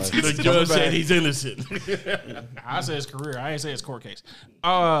 it ain't. The judge said he's innocent. I said his career. I didn't say his court case.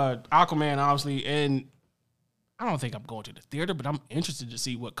 Aquaman, obviously, and I don't think I'm going to the theater, but I'm interested to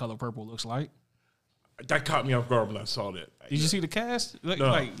see what Color Purple looks like. That caught me off guard when I saw that. Did you see the cast? Like,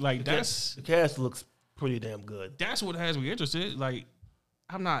 No. like that's The cast looks pretty damn good. that's what has me interested. Like,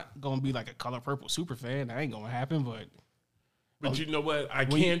 I'm not gonna be like a Color Purple super fan. That ain't gonna happen. But you know what? I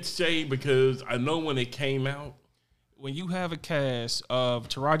can't say because I know when it came out. when you have a cast of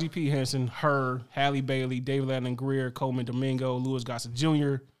Taraji P. Henson, her, Halle Bailey, David Landon Greer, Coleman Domingo, Louis Gossett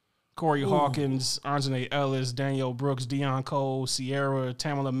Jr., Corey Hawkins, Anjanae Ellis, Danielle Brooks, Deion Cole, Sierra,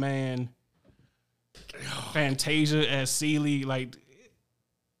 Tamala Mann, Fantasia as Celie, like,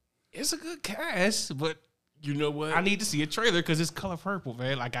 it's a good cast, but You know what? I need to see a trailer because it's Color Purple,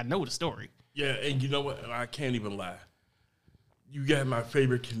 man. Like, I know the story. Yeah, and you know what? I can't even lie. You got my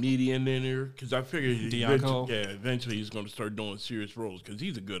favorite comedian in there because I figured Deion Cole? eventually he's going to start doing serious roles because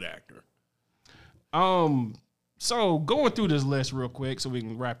he's a good actor. So going through this list real quick so we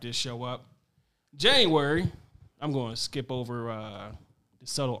can wrap this show up. January, I'm going to skip over the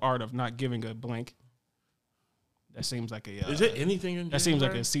subtle art of not giving a blank. That seems like a Is it anything in that seems like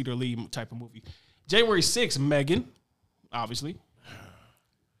January? a Cedar Lee type of movie. January 6th, Megan, obviously.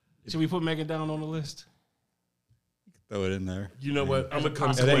 Should we put Megan down on the list? Throw it in there. You know what? I'm going to come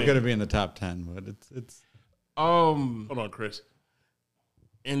It ain't clean. going to be in the top 10, but it's. Hold on, Chris.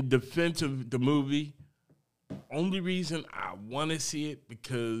 In defense of the movie, only reason I want to see it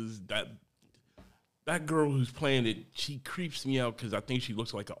because that girl who's playing it, she creeps me out because I think she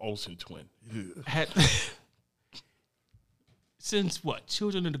looks like an Olsen twin. Ugh. Since what?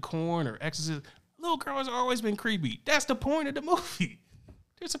 Children of the Corn or Exorcist, little girls have always been creepy. That's the point of the movie.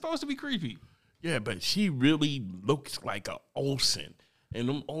 They're supposed to be creepy. Yeah, but she really looks like an Olsen. And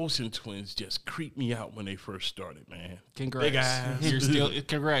them Olsen twins just creeped me out when they first started, man. Congrats. Big eyes.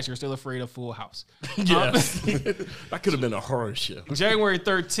 Congrats. You're still afraid of Full House. Yes. That could have been a horror show. January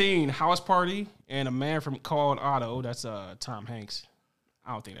 13, House Party and A Man from Called Otto. That's Tom Hanks.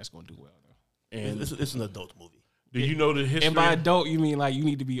 I don't think that's going to do well, though. And It's an adult movie. do you know the history? And by adult, you mean like you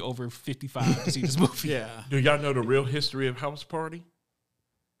need to be over 55 to see this movie. Yeah. Do y'all know the real history of House Party?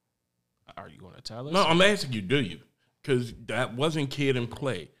 Are you going to tell us? No, I'm asking you, do you? Because that wasn't Kid and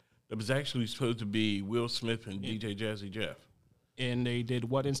Play. That was actually supposed to be Will Smith and DJ Jazzy Jeff. And they did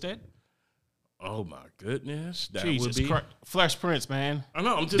what instead? Oh my goodness, that Jesus would be. Christ. Fresh Prince, man. I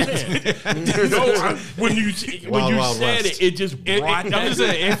know. I'm just saying. When you Wild said West. it just brought I'm that. just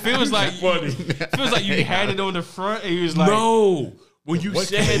saying, it feels like funny. it feels like you had it on the front, and you was like, No, when you What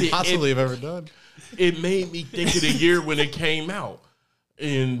said could they it, possibly have ever done? it made me think of the year when it came out,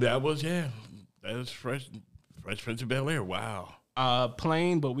 and that was Fresh Prince of Bel-Air. Wow.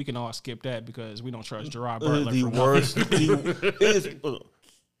 Plane, but we can all skip that because we don't trust Gerard It is Butler. the for worst. It is.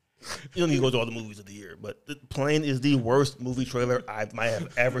 You don't need to go to all the movies of the year, but The Plane is the worst movie trailer I might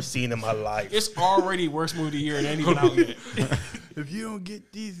have ever seen in my life. It's already worst movie of the year and ain't even out yet. If you don't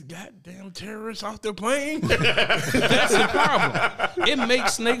get these goddamn terrorists off the plane, That's the problem. It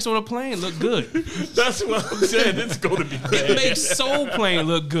makes snakes on a plane look good. that's what I'm saying. It's going to be bad. It makes Soul Plane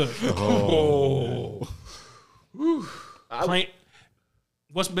look good. Oh. Plane.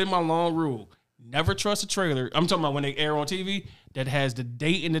 What's been my long rule? Never trust a trailer. I'm talking about when they air on TV that has the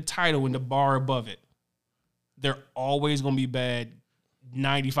date and the title and the bar above it. They're always going to be bad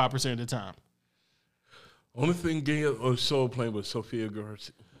 95% of the time. Only thing Gail or Soul Plane was Sophia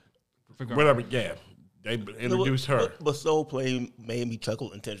Garcia. Whatever, yeah. They introduced her. But Soul Plane made me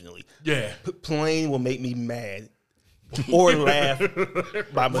chuckle intentionally. Yeah. Plane will make me mad or laugh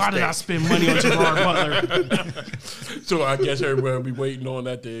by mistake. Why did I spend money on Gerard Butler? So I guess everybody will be waiting on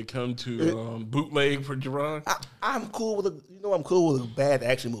that to come to bootleg for Gerard. I'm cool with I'm cool with a bad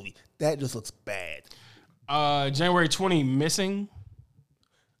action movie. That just looks bad. January 20, Missing.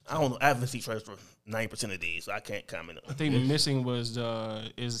 I don't know. I haven't seen trailers for 90% of these, so I can't comment on I it. think Missing was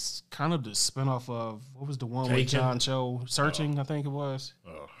is kind of the spinoff of what was the one with Taken? John Cho? Searching, I think it was.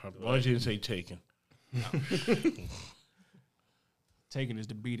 Why did you say Taken? Taken is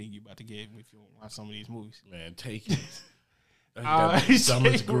the beating you about to get if you watch some of these movies. Man, Taken. That's the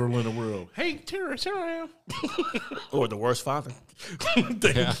dumbest girl in the world. Hey, terrorist, here I am. Or The Worst Father.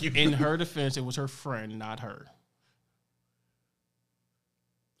 Thank you. In her defense, it was her friend, not her.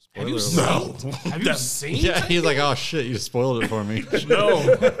 Have you Spoiler seen? Have you seen? Yeah, he's like, oh shit, you spoiled it for me. No.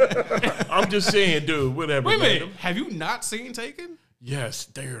 I'm just saying, dude, whatever. Wait a man. minute. Have you not seen Taken? Yes,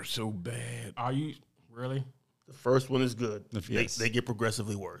 they're so bad. Are you really? The first one is good. Yes. They get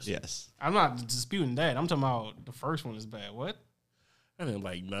progressively worse. Yes. I'm not disputing that. I'm talking about the first one is bad. What? I didn't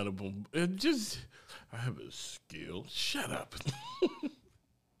like none of them. It just, I have a skill. Shut up.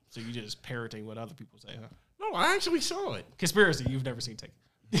 So you just parroting what other people say, huh? No, I actually saw it. Conspiracy. You've never seen Taken.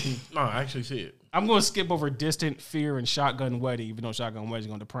 No, I actually see it. I'm going to skip over Distant Fear and Shotgun Wedding, even though Shotgun Wedding is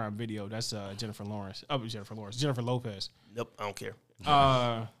going to Prime Video. That's Jennifer Lopez. Nope, I don't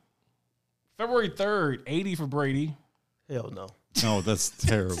care. February 3rd, 80 for Brady. Hell no. No, that's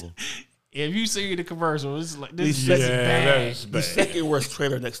terrible. If you see the commercial, it's like this is Yeah, bad. that is The bad. second worst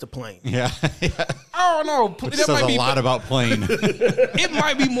trailer next to Plane. Yeah. Oh no, Which that says might a be lot about Plane. it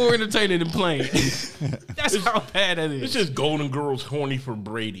might be more entertaining than Plane. That's how bad that It's is. just Golden Girls horny for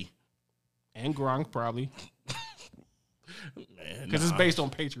Brady. And Gronk probably Man, because it's based on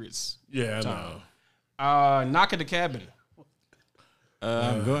Patriots. Yeah, I know. Knock at the Cabin.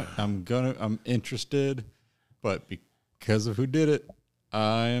 I'm interested, but because of who did it,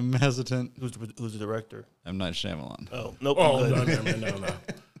 I'm hesitant. Who's the director? I'm not Shyamalan. Oh, nope. Oh, I'm good. no.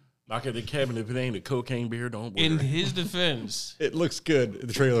 Knock at the cabin. If it ain't a cocaine beer, don't worry. In his defense, It looks good,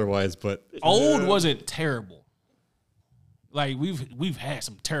 the trailer wise, but Old wasn't terrible. Like we've had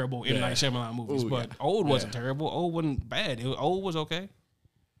some terrible M. Night Shyamalan movies, Ooh, but yeah. Old wasn't terrible. Old wasn't bad. Old was okay.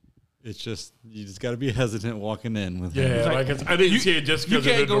 it's just you just got to be hesitant walking in with Yeah, him. like I didn't see it just You because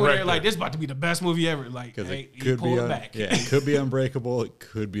of the can't go in director. there like this is about to be the best movie ever. Like, Because hey, it could pull be it back. Yeah, it could be Unbreakable. It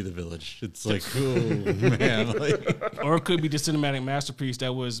could be The Village. It's like, oh man, like, Or it could be the cinematic masterpiece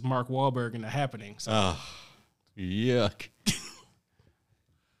that was Mark Wahlberg in The Happening. So yuck.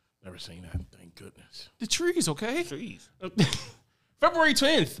 Never seen that. Thank goodness. the trees, okay? Trees. February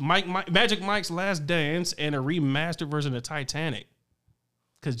 10th, Magic Mike's Last Dance and a remastered version of Titanic.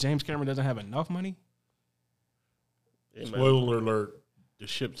 Because James Cameron doesn't have enough money. Yeah, man. Spoiler alert: the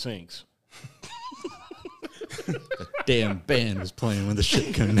ship sinks. The damn band was playing when the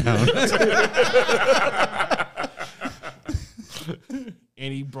shit came down.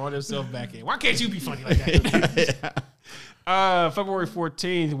 And he brought himself back in. Why can't you be funny like that? February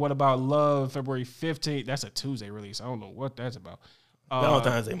 14th, What About Love? February 15th, that's a Tuesday release. I don't know what that's about.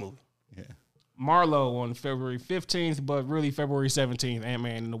 Valentine's Day movie. Yeah. Marlowe on February 15th, but really February 17th,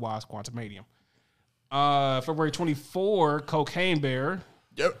 Ant-Man and the Wasp: Quantumanium. February 24, Cocaine Bear.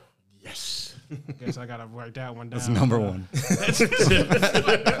 Yep. Yes. Guess I gotta write that one down. That's number one.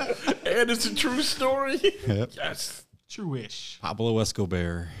 And it's a true story. Yep. Yes. True-ish. Pablo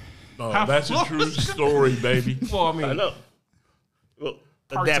Escobar. Oh, that's a true story, baby. Well, I mean, I know. Well,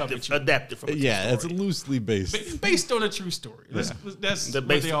 parts of it. Adapted from a true Yeah, it's story. loosely based. Based on a true story. That's The what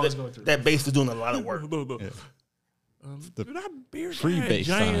base, they always go through. that base is doing a lot of work. Yeah. The Dude, that beer Pre-based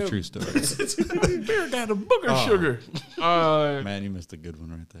on a true story. Beer got a booger sugar. Man, you missed a good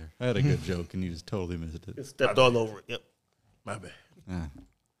one right there. I had a good joke, and you just totally missed it. Stepped all over it. Yep. My bad.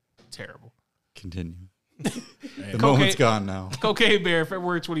 Terrible. Continue. Cocaine- The moment's gone now. Cocaine Bear,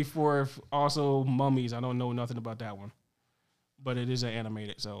 February 24th. Also, Mummies. I don't know nothing about that one, but it is an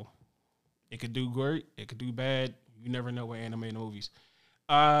animated, so it could do great. It could do bad. You never know with animated movies.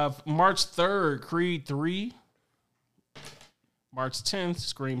 March 3rd, Creed 3. March 10th,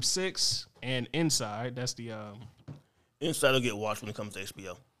 Scream 6, and Inside. That's the Inside will get watched when it comes to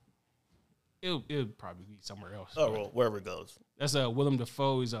HBO. it'll probably be somewhere else. Oh, well, wherever it goes. That's Willem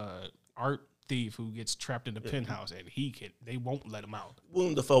Dafoe's art thief who gets trapped in the penthouse, and they won't let him out.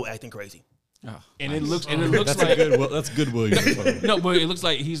 Willem Dafoe acting crazy. Oh, And it looks that's like that's good William Dafoe. no, but it looks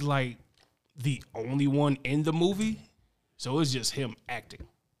like he's like the only one in the movie, so it's just him acting.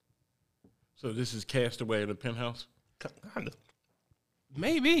 So this is Castaway in the Penthouse? Kind of.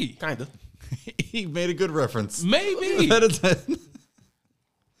 Maybe. He made a good reference. Maybe. That is it.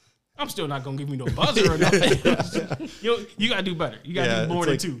 I'm still not gonna give you no buzzer or nothing. you gotta do better. You gotta do more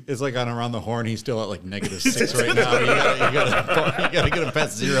than like, two. It's like on Around the Horn. He's still at like -6 right now. You gotta get him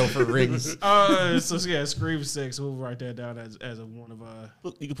past 0 for rings. So yeah, Scream 6. We'll write that down as a one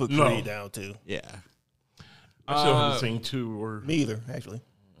of You can put No. Creed down, too. Yeah. I still haven't seen 2 or... Me either, actually.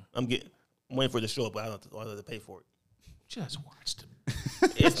 I'm waiting for it to show up, but I don't have to pay for it. just watched it.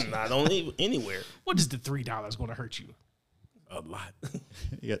 It's not only anywhere. What is the $3 gonna hurt you? A lot.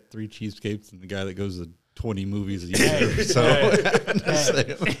 You got 3 cheapskates and the guy that goes to 20 movies a year. So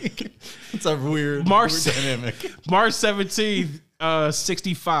it's a weird dynamic. March 17th,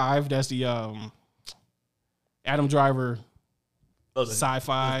 65. That's the Adam Driver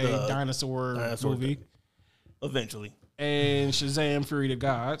sci-fi the dinosaur movie. thing. Eventually. And Shazam! Fury of the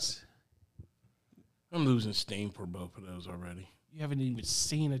Gods. I'm losing steam for both of those already. You haven't even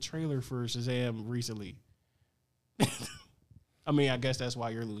seen a trailer for Shazam recently. I mean, I guess that's why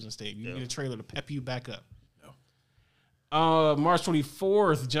you're losing steam. You need a trailer to pep you back up. No. March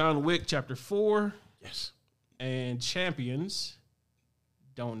 24th, John Wick Chapter 4. Yes. And Champions.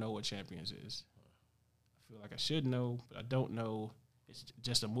 Don't know what Champions is. I feel like I should know, but I don't know. It's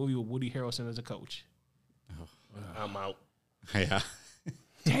just a movie with Woody Harrelson as a coach. I'm out. Yeah.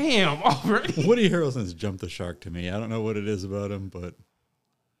 Damn, already. Woody Harrelson's jumped the shark to me. I don't know what it is about him, but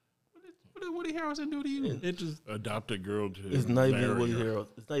What did Woody Harrelson do to you? it just Adopt a girl to It's not even marry Woody her. Harrelson.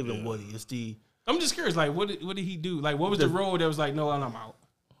 It's not even Woody. It's the... I'm just curious. Like, what did he do? Like, what was the role that was like, no, I'm out?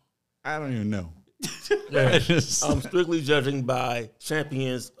 I don't even know. Yeah. I'm strictly judging by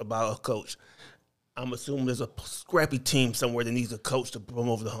Champions about a coach. I'm assuming there's a scrappy team somewhere that needs a coach to put them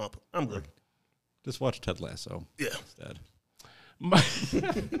over the hump. I'm good. Just watch Ted Lasso Yeah. instead.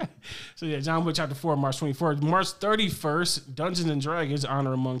 So yeah, John Wick Chapter 4, March 24th. March 31st, Dungeons and Dragons: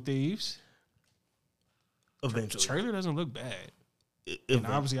 Honor Among Thieves. Eventually. Trailer doesn't look bad. And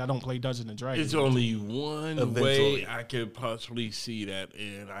Eventually. obviously, I don't play Dungeons and Dragons. It's only one Eventually. way I could possibly see that,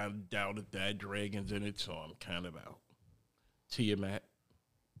 and I doubted that dragon's in it, so I'm kind of out. Tiamat,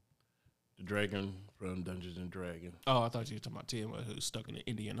 the dragon from Dungeons and Dragons. Oh, I thought you were talking about Tiamat, who's stuck in the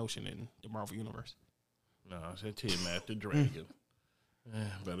Indian Ocean in the Marvel Universe. No, I said Tiamat, the dragon.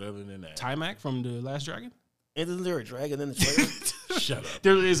 But other than that, Tiamat from The Last Dragon? Isn't there a dragon in the trailer? shut up.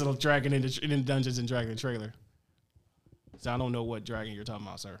 There is a dragon in the Dungeons and Dragons trailer. So I don't know what dragon you're talking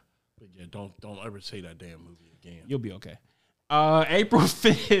about, sir. But yeah, don't ever say that damn movie again. You'll be okay. April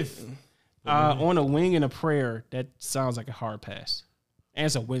 5th, On a Wing and a Prayer. That sounds like a hard pass. And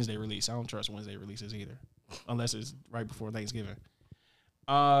it's a Wednesday release. I don't trust Wednesday releases either, unless it's right before Thanksgiving.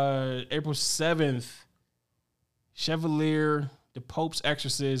 April 7th, Chevalier, The Pope's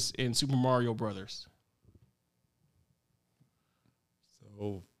Exorcist, and Super Mario Brothers.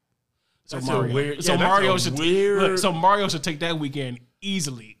 So So That's Mario, a weird. so yeah, Mario that's a should weird. look, so Mario should take that weekend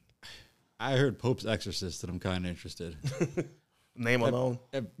easily. I heard Pope's Exorcist, and I'm kind of interested. Name alone.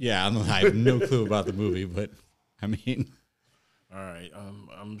 Yeah, I have no clue about the movie, but I mean, All right,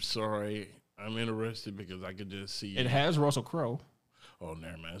 I'm sorry. I'm interested because I could just see It has Russell Crowe. Oh,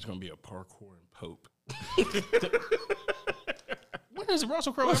 never mind. It's gonna be a parkour and Pope. When is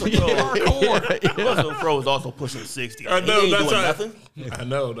Russell Crowe? Russell Crowe is also pushing 60. I know, He ain't that's doing right. nothing. I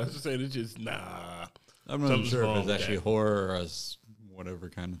know. That's just saying. It's just nah. I'm not Something's sure wrong if it's with actually that. horror or whatever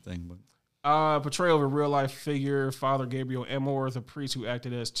kind of thing, but Portrayal of a real life figure, Father Gabriel Amorth, a priest who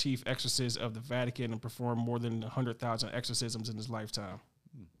acted as chief exorcist of the Vatican and performed more than 100,000 exorcisms in his lifetime.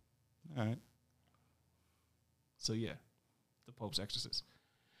 all right. So yeah, the Pope's exorcist.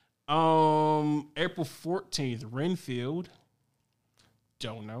 April 14th, Renfield.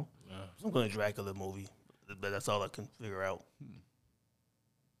 Don't know. I'm going to Dracula movie, but that's all I can figure out.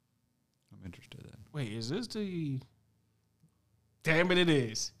 I'm interested in. Wait, is this the? Damn it! It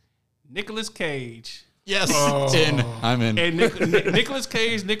is. Nicolas Cage. Yes, I'm in. And Nicolas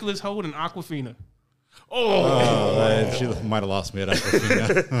Cage, Nicholas Hoult, and Aquafina. She might have lost me at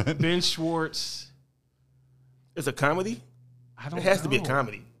Aquafina. Ben Schwartz. It's a comedy? I don't. It has to be a know.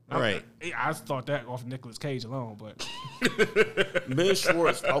 comedy. Right. I thought that off Nicolas Cage alone, but Ben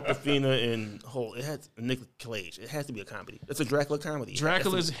Schwartz, Aquafina, and Holt. It has Nicolas Cage. It has to be a comedy. It's a Dracula comedy.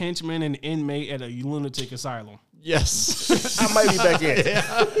 Dracula's henchman and inmate at a lunatic asylum. Yes. I might be back in.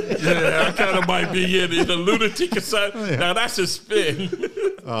 Yeah, I kind of might be in the lunatic asylum. Yeah. Now that's a spin.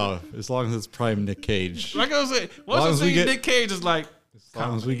 Oh, as long as it's prime Nick Cage. Like I was saying, once I see Nick Cage is like, as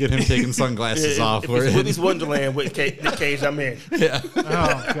long as we get him taking sunglasses off. If it's Willy's Wonderland with Nick Cage, I'm in. Yeah.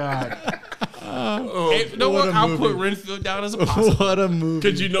 oh God. Hey, you know what? I'll put Renfield down as a possible. What a movie.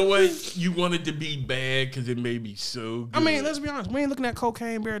 Because you know what? You want it to be bad because it may be so good. I mean, let's be honest. We ain't looking at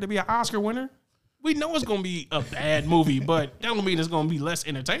Cocaine Bear to be an Oscar winner. We know it's going to be a bad movie, but that don't mean it's going to be less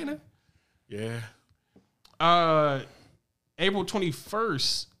entertaining. Yeah. April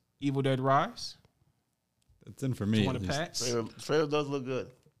 21st, Evil Dead Rise. That's in for me. One of Pat's. Trailer does look good.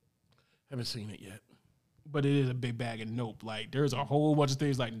 Haven't seen it yet. But it is a big bag of nope. Like, there's a whole bunch of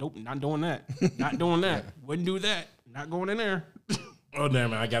things like, nope, not doing that. Not doing that. Wouldn't do that. Not going in there. Oh,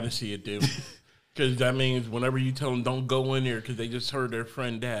 damn it. I got to see it, dude. Because that means whenever you tell them don't go in there because they just heard their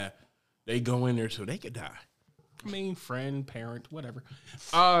friend die, they go in there so they could die. I mean, friend, parent, whatever.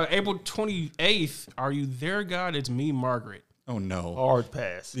 April 28th, Are You There, God? It's Me, Margaret. Oh, no. Hard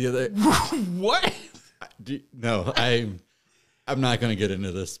pass. The other, What? no, I'm not going to get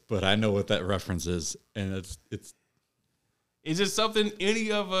into this, but I know what that reference is, and it's. Is it something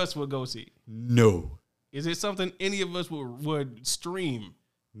any of us would go see? No. Is it something any of us would stream?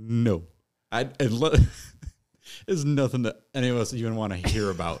 No. It's nothing that any of us even want to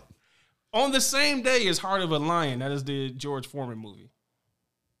hear about. On the same day as Heart of a Lion, that is the George Foreman movie.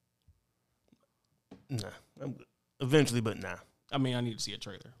 Nah. Eventually, but nah. I mean, I need to see a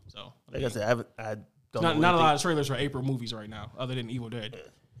trailer. So, Like I said, I don't know not a lot of trailers for April movies right now, other than Evil Dead.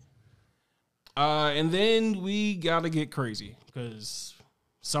 And then we got to get crazy because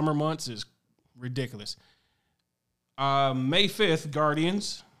summer months is ridiculous. May 5th,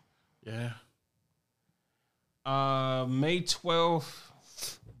 Guardians. Yeah. May 12th,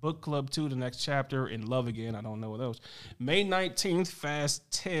 Book Club 2, the next chapter, In Love Again. I don't know what those. May 19th, Fast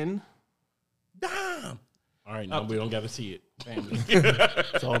 10. Damn. All right, now we don't got to see it. Family.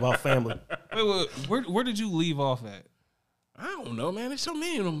 It's all about family. Wait, where did you leave off at? I don't know, man. There's so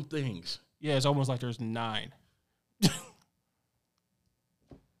many of them things. Yeah, it's almost like there's 9.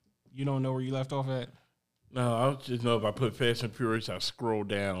 You don't know where you left off at? No, I just know if I put Fast and Furious, I scroll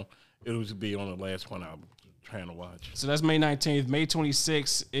down, it would be on the last one I'm trying to watch. So that's May 19th. May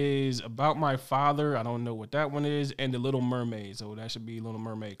 26th is About My Father. I don't know what that one is. And The Little Mermaid. So that should be Little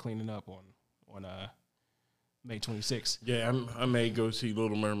Mermaid cleaning up on May 26th. Yeah, I may go see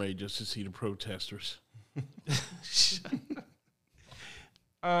Little Mermaid just to see the protesters.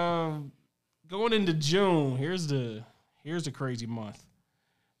 Going into June, here's the crazy month.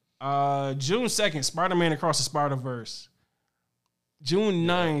 June 2nd, Spider-Man Across the Spider-Verse. June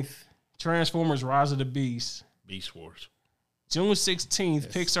 9th, Transformers Rise of the Beast. Beast Wars. June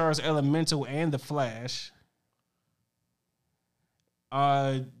 16th, Pixar's Elemental and The Flash.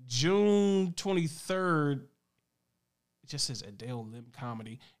 June 23rd, it just says Adele Lim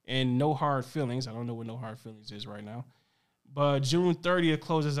comedy. And No Hard Feelings. I don't know what No Hard Feelings is right now. But June 30th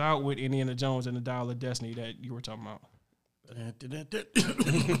closes out with Indiana Jones and the Dial of Destiny that you were talking about.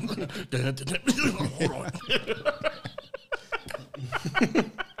 Hold on.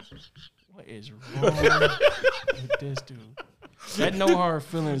 What is wrong with this dude? That No Hard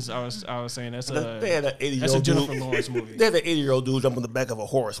Feelings, I was saying that's They had an 80-year-old that's a Jennifer dude. Lawrence movie. They had an 80-year-old dude jump on the back of a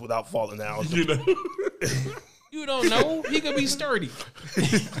horse without falling down. You know? You don't know. He could be sturdy.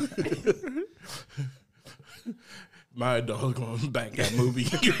 My dog going back that movie.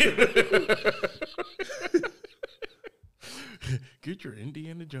 Get your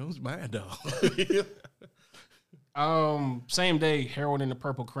Indiana Jones my dog. Same day, Harold and the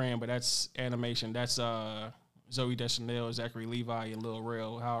Purple Crayon, but that's animation. That's Zoe Deschanel, Zachary Levi, and Lil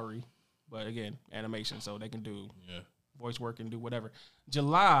Rel Howery. But again, animation, so they can do voice work and do whatever.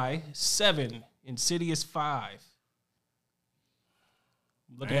 July 7, Insidious 5.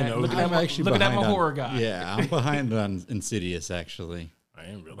 Looking at my horror guy. Yeah, I'm behind on Insidious, actually. I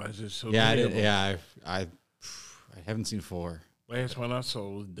didn't realize it's so Yeah, many of them. I haven't seen 4. Last one I saw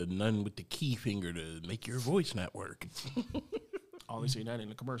was the nun with the key finger to make your voice not work. Only seen that in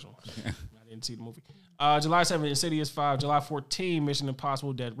the commercial. I didn't see the movie. July 7th, Insidious 5. July 14th, Mission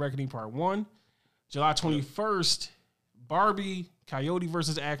Impossible Dead Reckoning Part 1. July 21st, Barbie, Coyote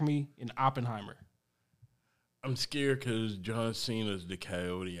versus Acme, and Oppenheimer. I'm scared because John Cena's the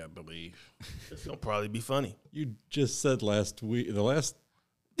Coyote, I believe. It's gonna probably be funny. You just said last week, the last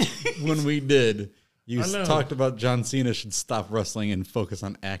when we did, you talked about John Cena should stop wrestling and focus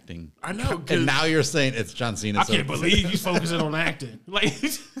on acting. I know. And now you're saying it's John Cena. I can't believe he's focusing on acting. Like,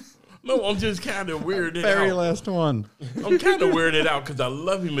 No, I'm just kind of weirded very out. last one. I'm kind of weirded out because I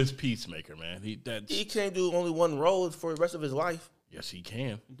love him as Peacemaker, man. He can't do only one role for the rest of his life. Yes, he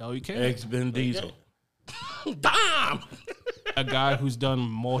can. no, he can't. Ex-Vin Diesel. Damn! A guy who's done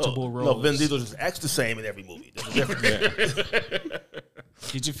multiple roles. No, Vin Diesel just acts the same in every movie. There's a difference.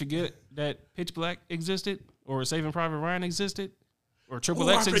 Did you forget that Pitch Black existed, or Saving Private Ryan existed, or Triple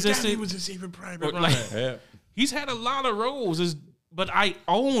I X forgot existed? he was a Saving Private Or, Ryan. like, Yeah. he's had a lot of roles, but I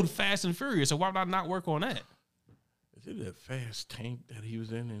owned Fast and Furious, so why would I not work on that? Is it that fast tank that he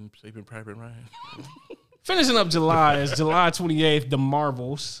was in Saving Private Ryan? Finishing up July is July 28th, The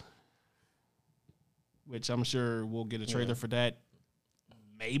Marvels, which I'm sure we'll get a trailer for that.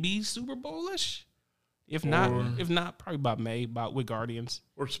 Maybe Super Bowl-ish. If not, probably by May, with Guardians.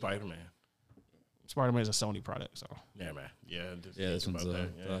 Or Spider-Man? Spider-Man is a Sony product, so. Yeah, man. Yeah, just Yeah, this one's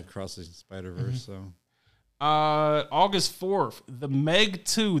Across the Spider-Verse, so. August 4th, The Meg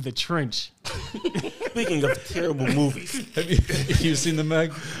 2, The Trench. Speaking of terrible movies, Have you seen the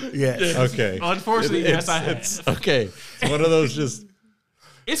Meg? yes. Okay. Unfortunately, yes, I have. Okay. It's one of those just.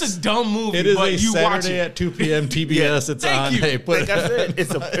 It's a dumb movie, It is but a you watch Saturday it. at 2 p.m. TBS. It's Thank on. you. Hey, put Like I said,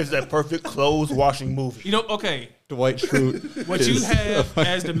 it's that perfect clothes washing movie. You know, okay, Dwight Schrute. what you have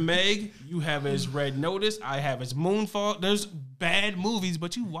as The Meg, you have as Red Notice, I have as Moonfall. There's bad movies,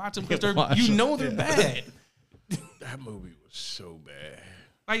 but you watch them because they're bad. That movie was so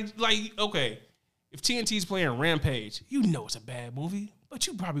bad. Like, okay, if TNT's playing Rampage, you know it's a bad movie, but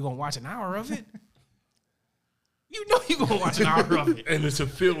you probably gonna watch an hour of it. You know you're gonna watch an hour of it. And it's a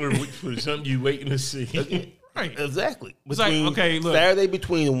filler for something you waiting to see. Right. Exactly. It's like, okay, look. Saturday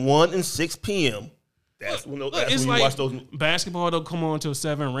between 1 and 6 p.m. That's when It's you like watch those. basketball don't come on until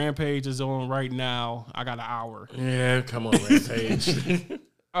 7. Rampage is on right now. I got an hour. Yeah, come on, Rampage.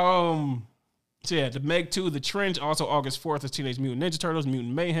 So yeah, The Meg 2, The Trench. Also August 4th is Teenage Mutant Ninja Turtles,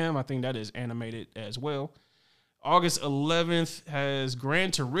 Mutant Mayhem. I think that is animated as well. August 11th has Gran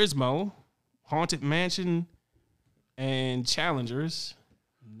Turismo, Haunted Mansion, and Challengers.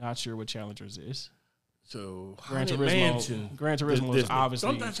 Not sure what Challengers is. So, Gran Haunted Turismo. Mansion. Gran Turismo is Disney. obviously.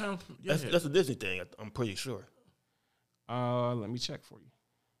 Don't that sound... Yeah. That's a Disney thing. I'm pretty sure. Let me check for you.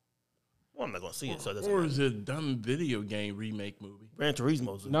 Well, I'm not gonna see it, so it doesn't Or matter. is it a dumb video game remake movie? Gran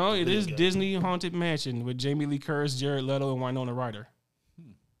Turismo's No, it is game. Disney Haunted Mansion with Jamie Lee Curtis, Jared Leto, and Winona Ryder.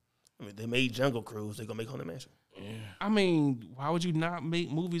 I mean, they made Jungle Cruise. They're gonna make Haunted Mansion. Yeah. I mean, why would you not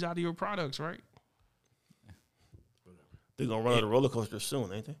make movies out of your products, right? They're gonna run on the roller coaster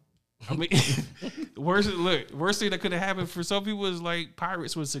soon, ain't they? I mean, worst thing that could have happened for some people is like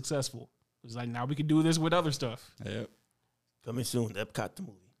Pirates was successful. It was like, now we can do this with other stuff. Yep. Coming soon, Epcot the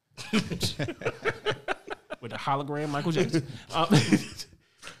movie. With a hologram Michael Jackson.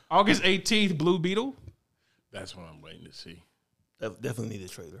 August 18th, Blue Beetle. That's what I'm waiting to see. That definitely need a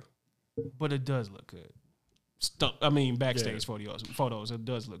trailer. But it does look good. Backstage photos, it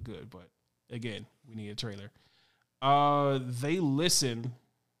does look good. But again, we need a trailer. They Listen.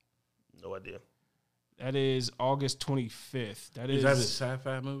 No idea. That is August 25th. Is that a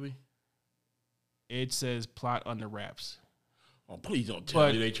sci-fi movie? It says plot under wraps. Oh, please don't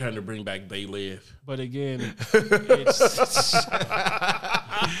tell me they're trying to bring back They Live. But again, it's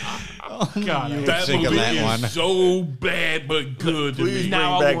God. That Think of movie that is one. so bad but good to Please me.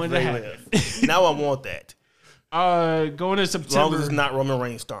 Now bring I back want They to Live. Now I want that. Going to As long as September. it's not Roman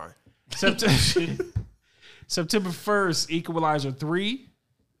Reigns starring. September 1st, Equalizer 3,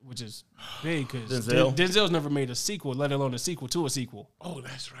 which is big because Denzel. Denzel's never made a sequel, let alone a sequel to a sequel. Oh,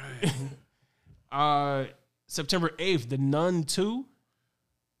 that's right. September 8th, The Nun 2.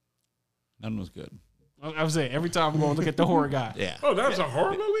 None was good. I was saying every time I'm going to look at the horror guy. Yeah. Oh, that was a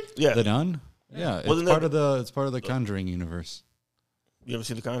horror movie? Yeah. The Nun? Yeah. It's Wasn't part that- of the Conjuring universe. You ever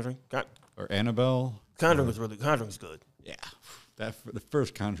see The Conjuring? Or Annabelle. Conjuring's good. Yeah. The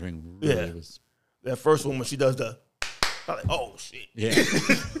first Conjuring Yeah. really was. That first one when she does the, I'm like, oh shit. Yeah.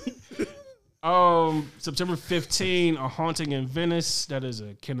 September 15, A Haunting in Venice. That is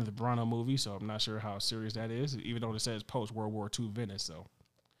a Kenneth Branagh movie, so I'm not sure how serious that is, even though it says post-World War II Venice, so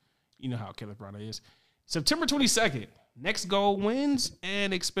you know how Kenneth Branagh is. September 22nd, Next Goal wins,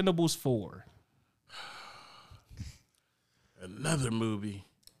 and Expendables 4. Another movie.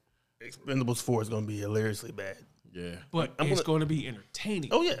 Expendables 4 is going to be hilariously bad. Yeah. But it's going to be entertaining.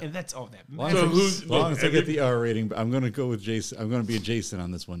 Oh, yeah. And that's all that As matters. long as I get the R rating, I'm going to go with Jason. I'm going to be a Jason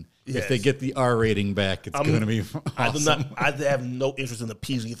on this one. Yes. If they get the R rating back, it's going to be awesome. I have no interest in the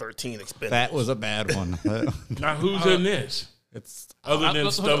PG-13 Expendables. That was a bad one. Now, who's in this? It's Other than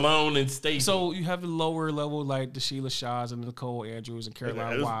let's- Stallone and Statham. So you have the lower level like the Sheila Shaws and Nicole Andrews and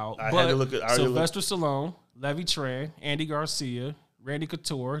Caroline Yeah, Wild. I had But to look at- I already Sylvester Stallone, Levy Tran, Andy Garcia, Randy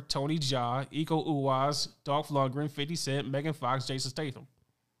Couture, Tony Jaa, Iko Uwais, Dolph Lundgren, 50 Cent, Megan Fox, Jason Statham.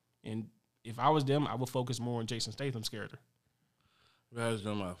 And if I was them, I would focus more on Jason Statham's character. If I was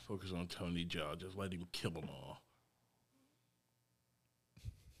them, I'd focus on Tony Jaa. Just let him kill them all.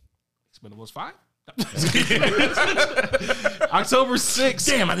 Expendables 5? October 6th.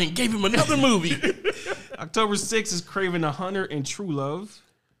 Damn, I didn't give him another movie. October 6th is Craven the Hunter and True Love.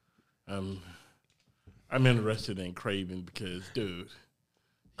 I'm interested in Craven because, dude,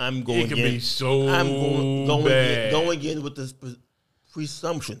 I'm going it could in. be so I'm bad. going in with this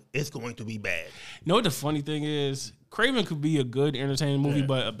presumption it's going to be bad. You know what the funny thing is? Craven could be a good entertaining movie, Yeah.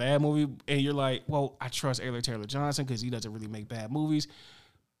 but a bad movie, and you're like, well, I trust Taylor Johnson because he doesn't really make bad movies.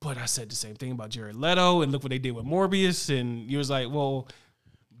 But I said the same thing about Jared Leto, and look what they did with Morbius, and you was like, well,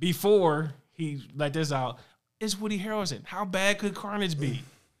 before he let this out, it's Woody Harrelson. How bad could Carnage be?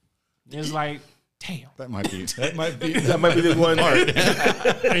 It's like, damn. that might be That might be the one part.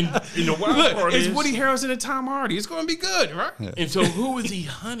 And the wild Look, part it's is, Woody Harrelson and Tom Hardy. It's going to be good, right? and so who is he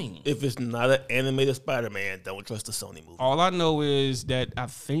hunting? If it's not an animated Spider-Man, don't trust the Sony movie. All I know is that I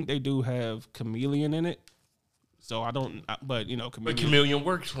think they do have Chameleon in it. So I don't, but you know, But Chameleon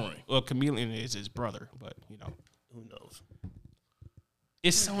works for him. Well, Chameleon is his brother, but you know, Who knows?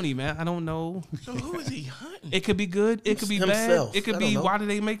 it's Sony, man. I don't know. So who is he hunting? It could be good. It could be Himself. bad. It could I be don't know. why did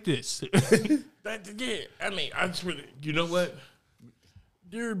they make this? Yeah, I mean, I just really, you know what?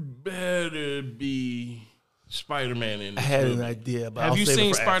 There better be Spider-Man in I this had movie. an idea, but Have I'll you save it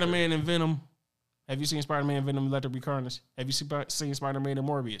seen for after. Spider-Man and Venom? Have you seen Spider-Man and Venom Let There Be Carnage? Have you seen Spider-Man and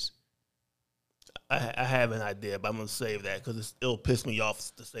Morbius? I have an idea, but I'm gonna save that because it'll piss me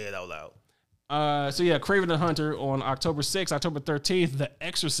off to say it out loud. So yeah, Craven the Hunter on October 6th, October 13th, The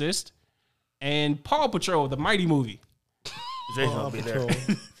Exorcist, and Paw Patrol, the Mighty movie. Jason will be there.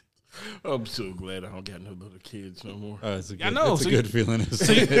 I'm so glad I don't got no little kids no more. it's a good, I know, it's so a you- good feeling.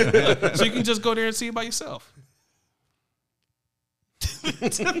 So you can just go there and see it by yourself.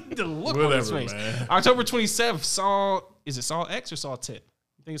 The look on his Whatever, face. man. October 27th, is it Saw X or Saw 10? You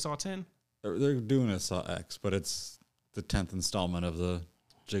think it's Saw 10? They're doing a Saw X, but it's the 10th installment of the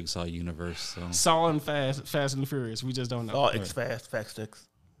Jigsaw universe. So Saw and Fast and the Furious. We just don't know. Oh, X Fast, Fact Six.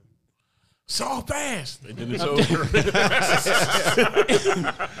 So fast. And then it's over.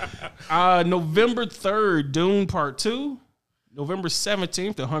 November 3rd, Dune Part 2. November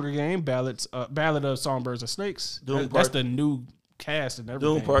 17th, The Hunger Game, Ballad of Songbirds and Snakes. Dune That's Part- the new cast and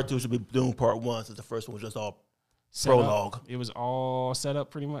everything. Doom Part 2 should be Doom Part 1 since the first one was just all Set up. prologue. It was all set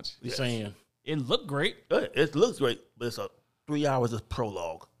up pretty much. saying It looked great. It looks great, but it's 3 hours of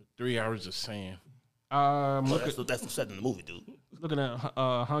prologue. 3 hours of sand. That's the setting of the movie, dude. Looking at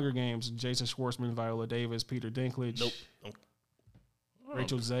Hunger Games, Jason Schwartzman, Viola Davis, Peter Dinklage, Nope.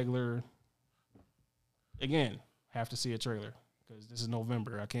 Rachel Zegler. Again, have to see a trailer because this is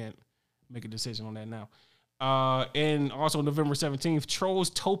November. I can't make a decision on that now. And also November 17th, Trolls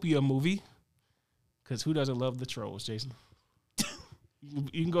Topia movie. Because who doesn't love the Trolls, Jason?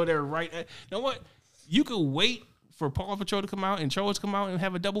 You can go there right at, you know what? You could wait for Paw Patrol to come out and Trolls to come out and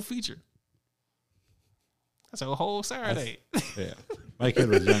have a double feature. That's a whole Saturday. yeah, my kid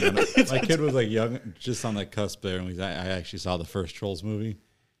was young. My kid was like young, just on the cusp there, and I actually saw the first Trolls movie.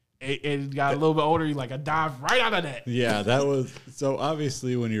 It got a little bit older. You like, I dived right out of that. Yeah, that was so.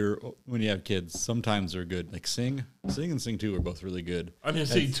 Obviously, when you have kids, sometimes they're good. Like Sing and Sing 2 are both really good. I didn't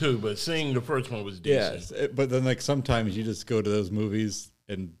see two, but seeing the first one was decent. Yes, but then like sometimes you just go to those movies,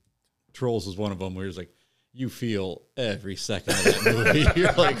 and Trolls is one of them where it's like you feel every second of that movie.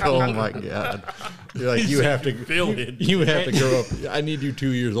 You're like, oh my god. You're like, you have to feel it. You have to grow up. I need you 2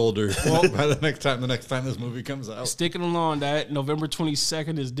 years older by the next time this movie comes out. Sticking along that, November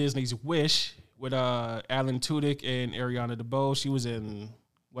 22nd is Disney's Wish with Alan Tudyk and Ariana DeBose. She was in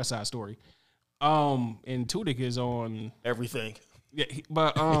West Side Story. And Tudyk is on Everything. yeah,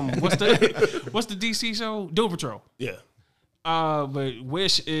 but what's the DC show? Doom Patrol. Yeah. But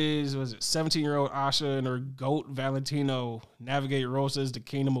Wish was it 17-year-old Asha and her goat Valentino navigate Rosa's the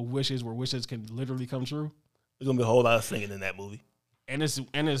kingdom of wishes where wishes can literally come true. There's going to be a whole lot of singing in that movie. And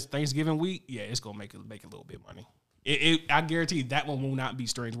it's Thanksgiving week. Yeah, it's gonna make a little bit of money. I guarantee that one will not be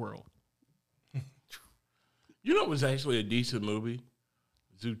Strange World. You know, it was actually a decent movie,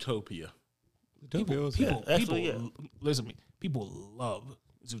 Zootopia. Listen to me. People love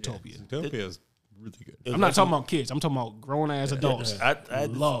Zootopia. Yeah, Zootopia is really good. I'm not talking about kids. I'm talking about grown ass adults. I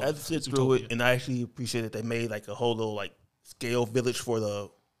had to sit through it, and I actually appreciate that they made like a whole little like scale village for the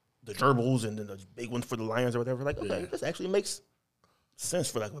gerbils, and then the big ones for the lions or whatever. Like, okay, this actually makes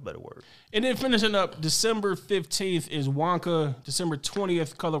sense, for lack of a better word. And then finishing up, December 15th is Wonka. December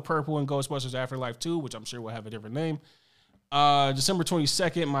 20th, Color Purple and Ghostbusters Afterlife 2, which I'm sure will have a different name. December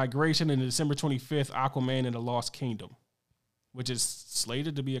 22nd, Migration, and December 25th, Aquaman and the Lost Kingdom, which is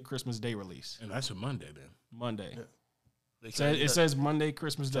slated to be a Christmas Day release. And that's a Monday then. Monday. Yeah. It says Monday,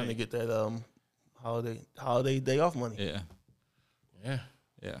 Christmas Day. Trying to get that holiday day off money. Yeah.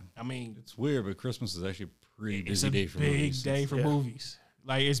 I mean, It's weird, but Christmas is actually a pretty it's busy a day for big movies. day for movies.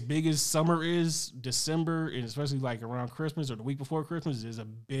 Like, as big as summer is, December, and especially like around Christmas or the week before Christmas, is a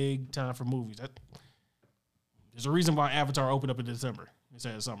big time for movies. There's a reason why Avatar opened up in December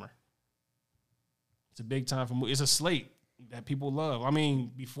instead of summer. It's a big time for movies. It's a slate that people love. I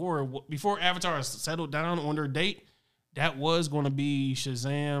mean, before Avatar settled down on their date, that was going to be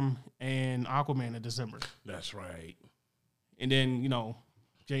Shazam and Aquaman in December. That's right. And then,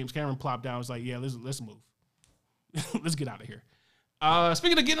 James Cameron plopped down and was like, yeah, let's move. Let's get out of here.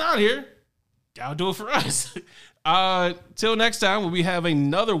 Speaking of getting out of here, that'll do it for us. Till next time, when we have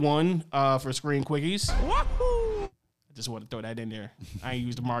another one for Screen Quickies. Wahoo! I just want to throw that in there. I ain't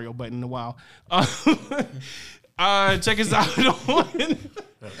used the Mario button in a while. Check us out on...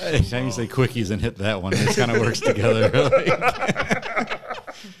 Anytime you say Quickies and hit that one, it kind of works together.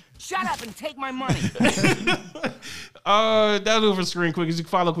 Shut up and take my money. That'll do it for Screen Quickies. You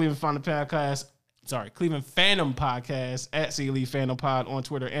can follow Cleveland Phantom Podcast at CLE Phantom Pod on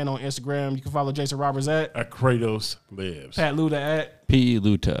Twitter and on Instagram. You can follow Jason Roberts at Kratos Lives. Pat Luda at P.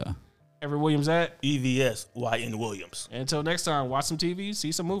 Luta. Everett Williams at EVS YN Williams. Until next time, watch some TV,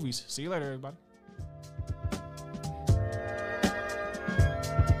 see some movies. See you later, everybody.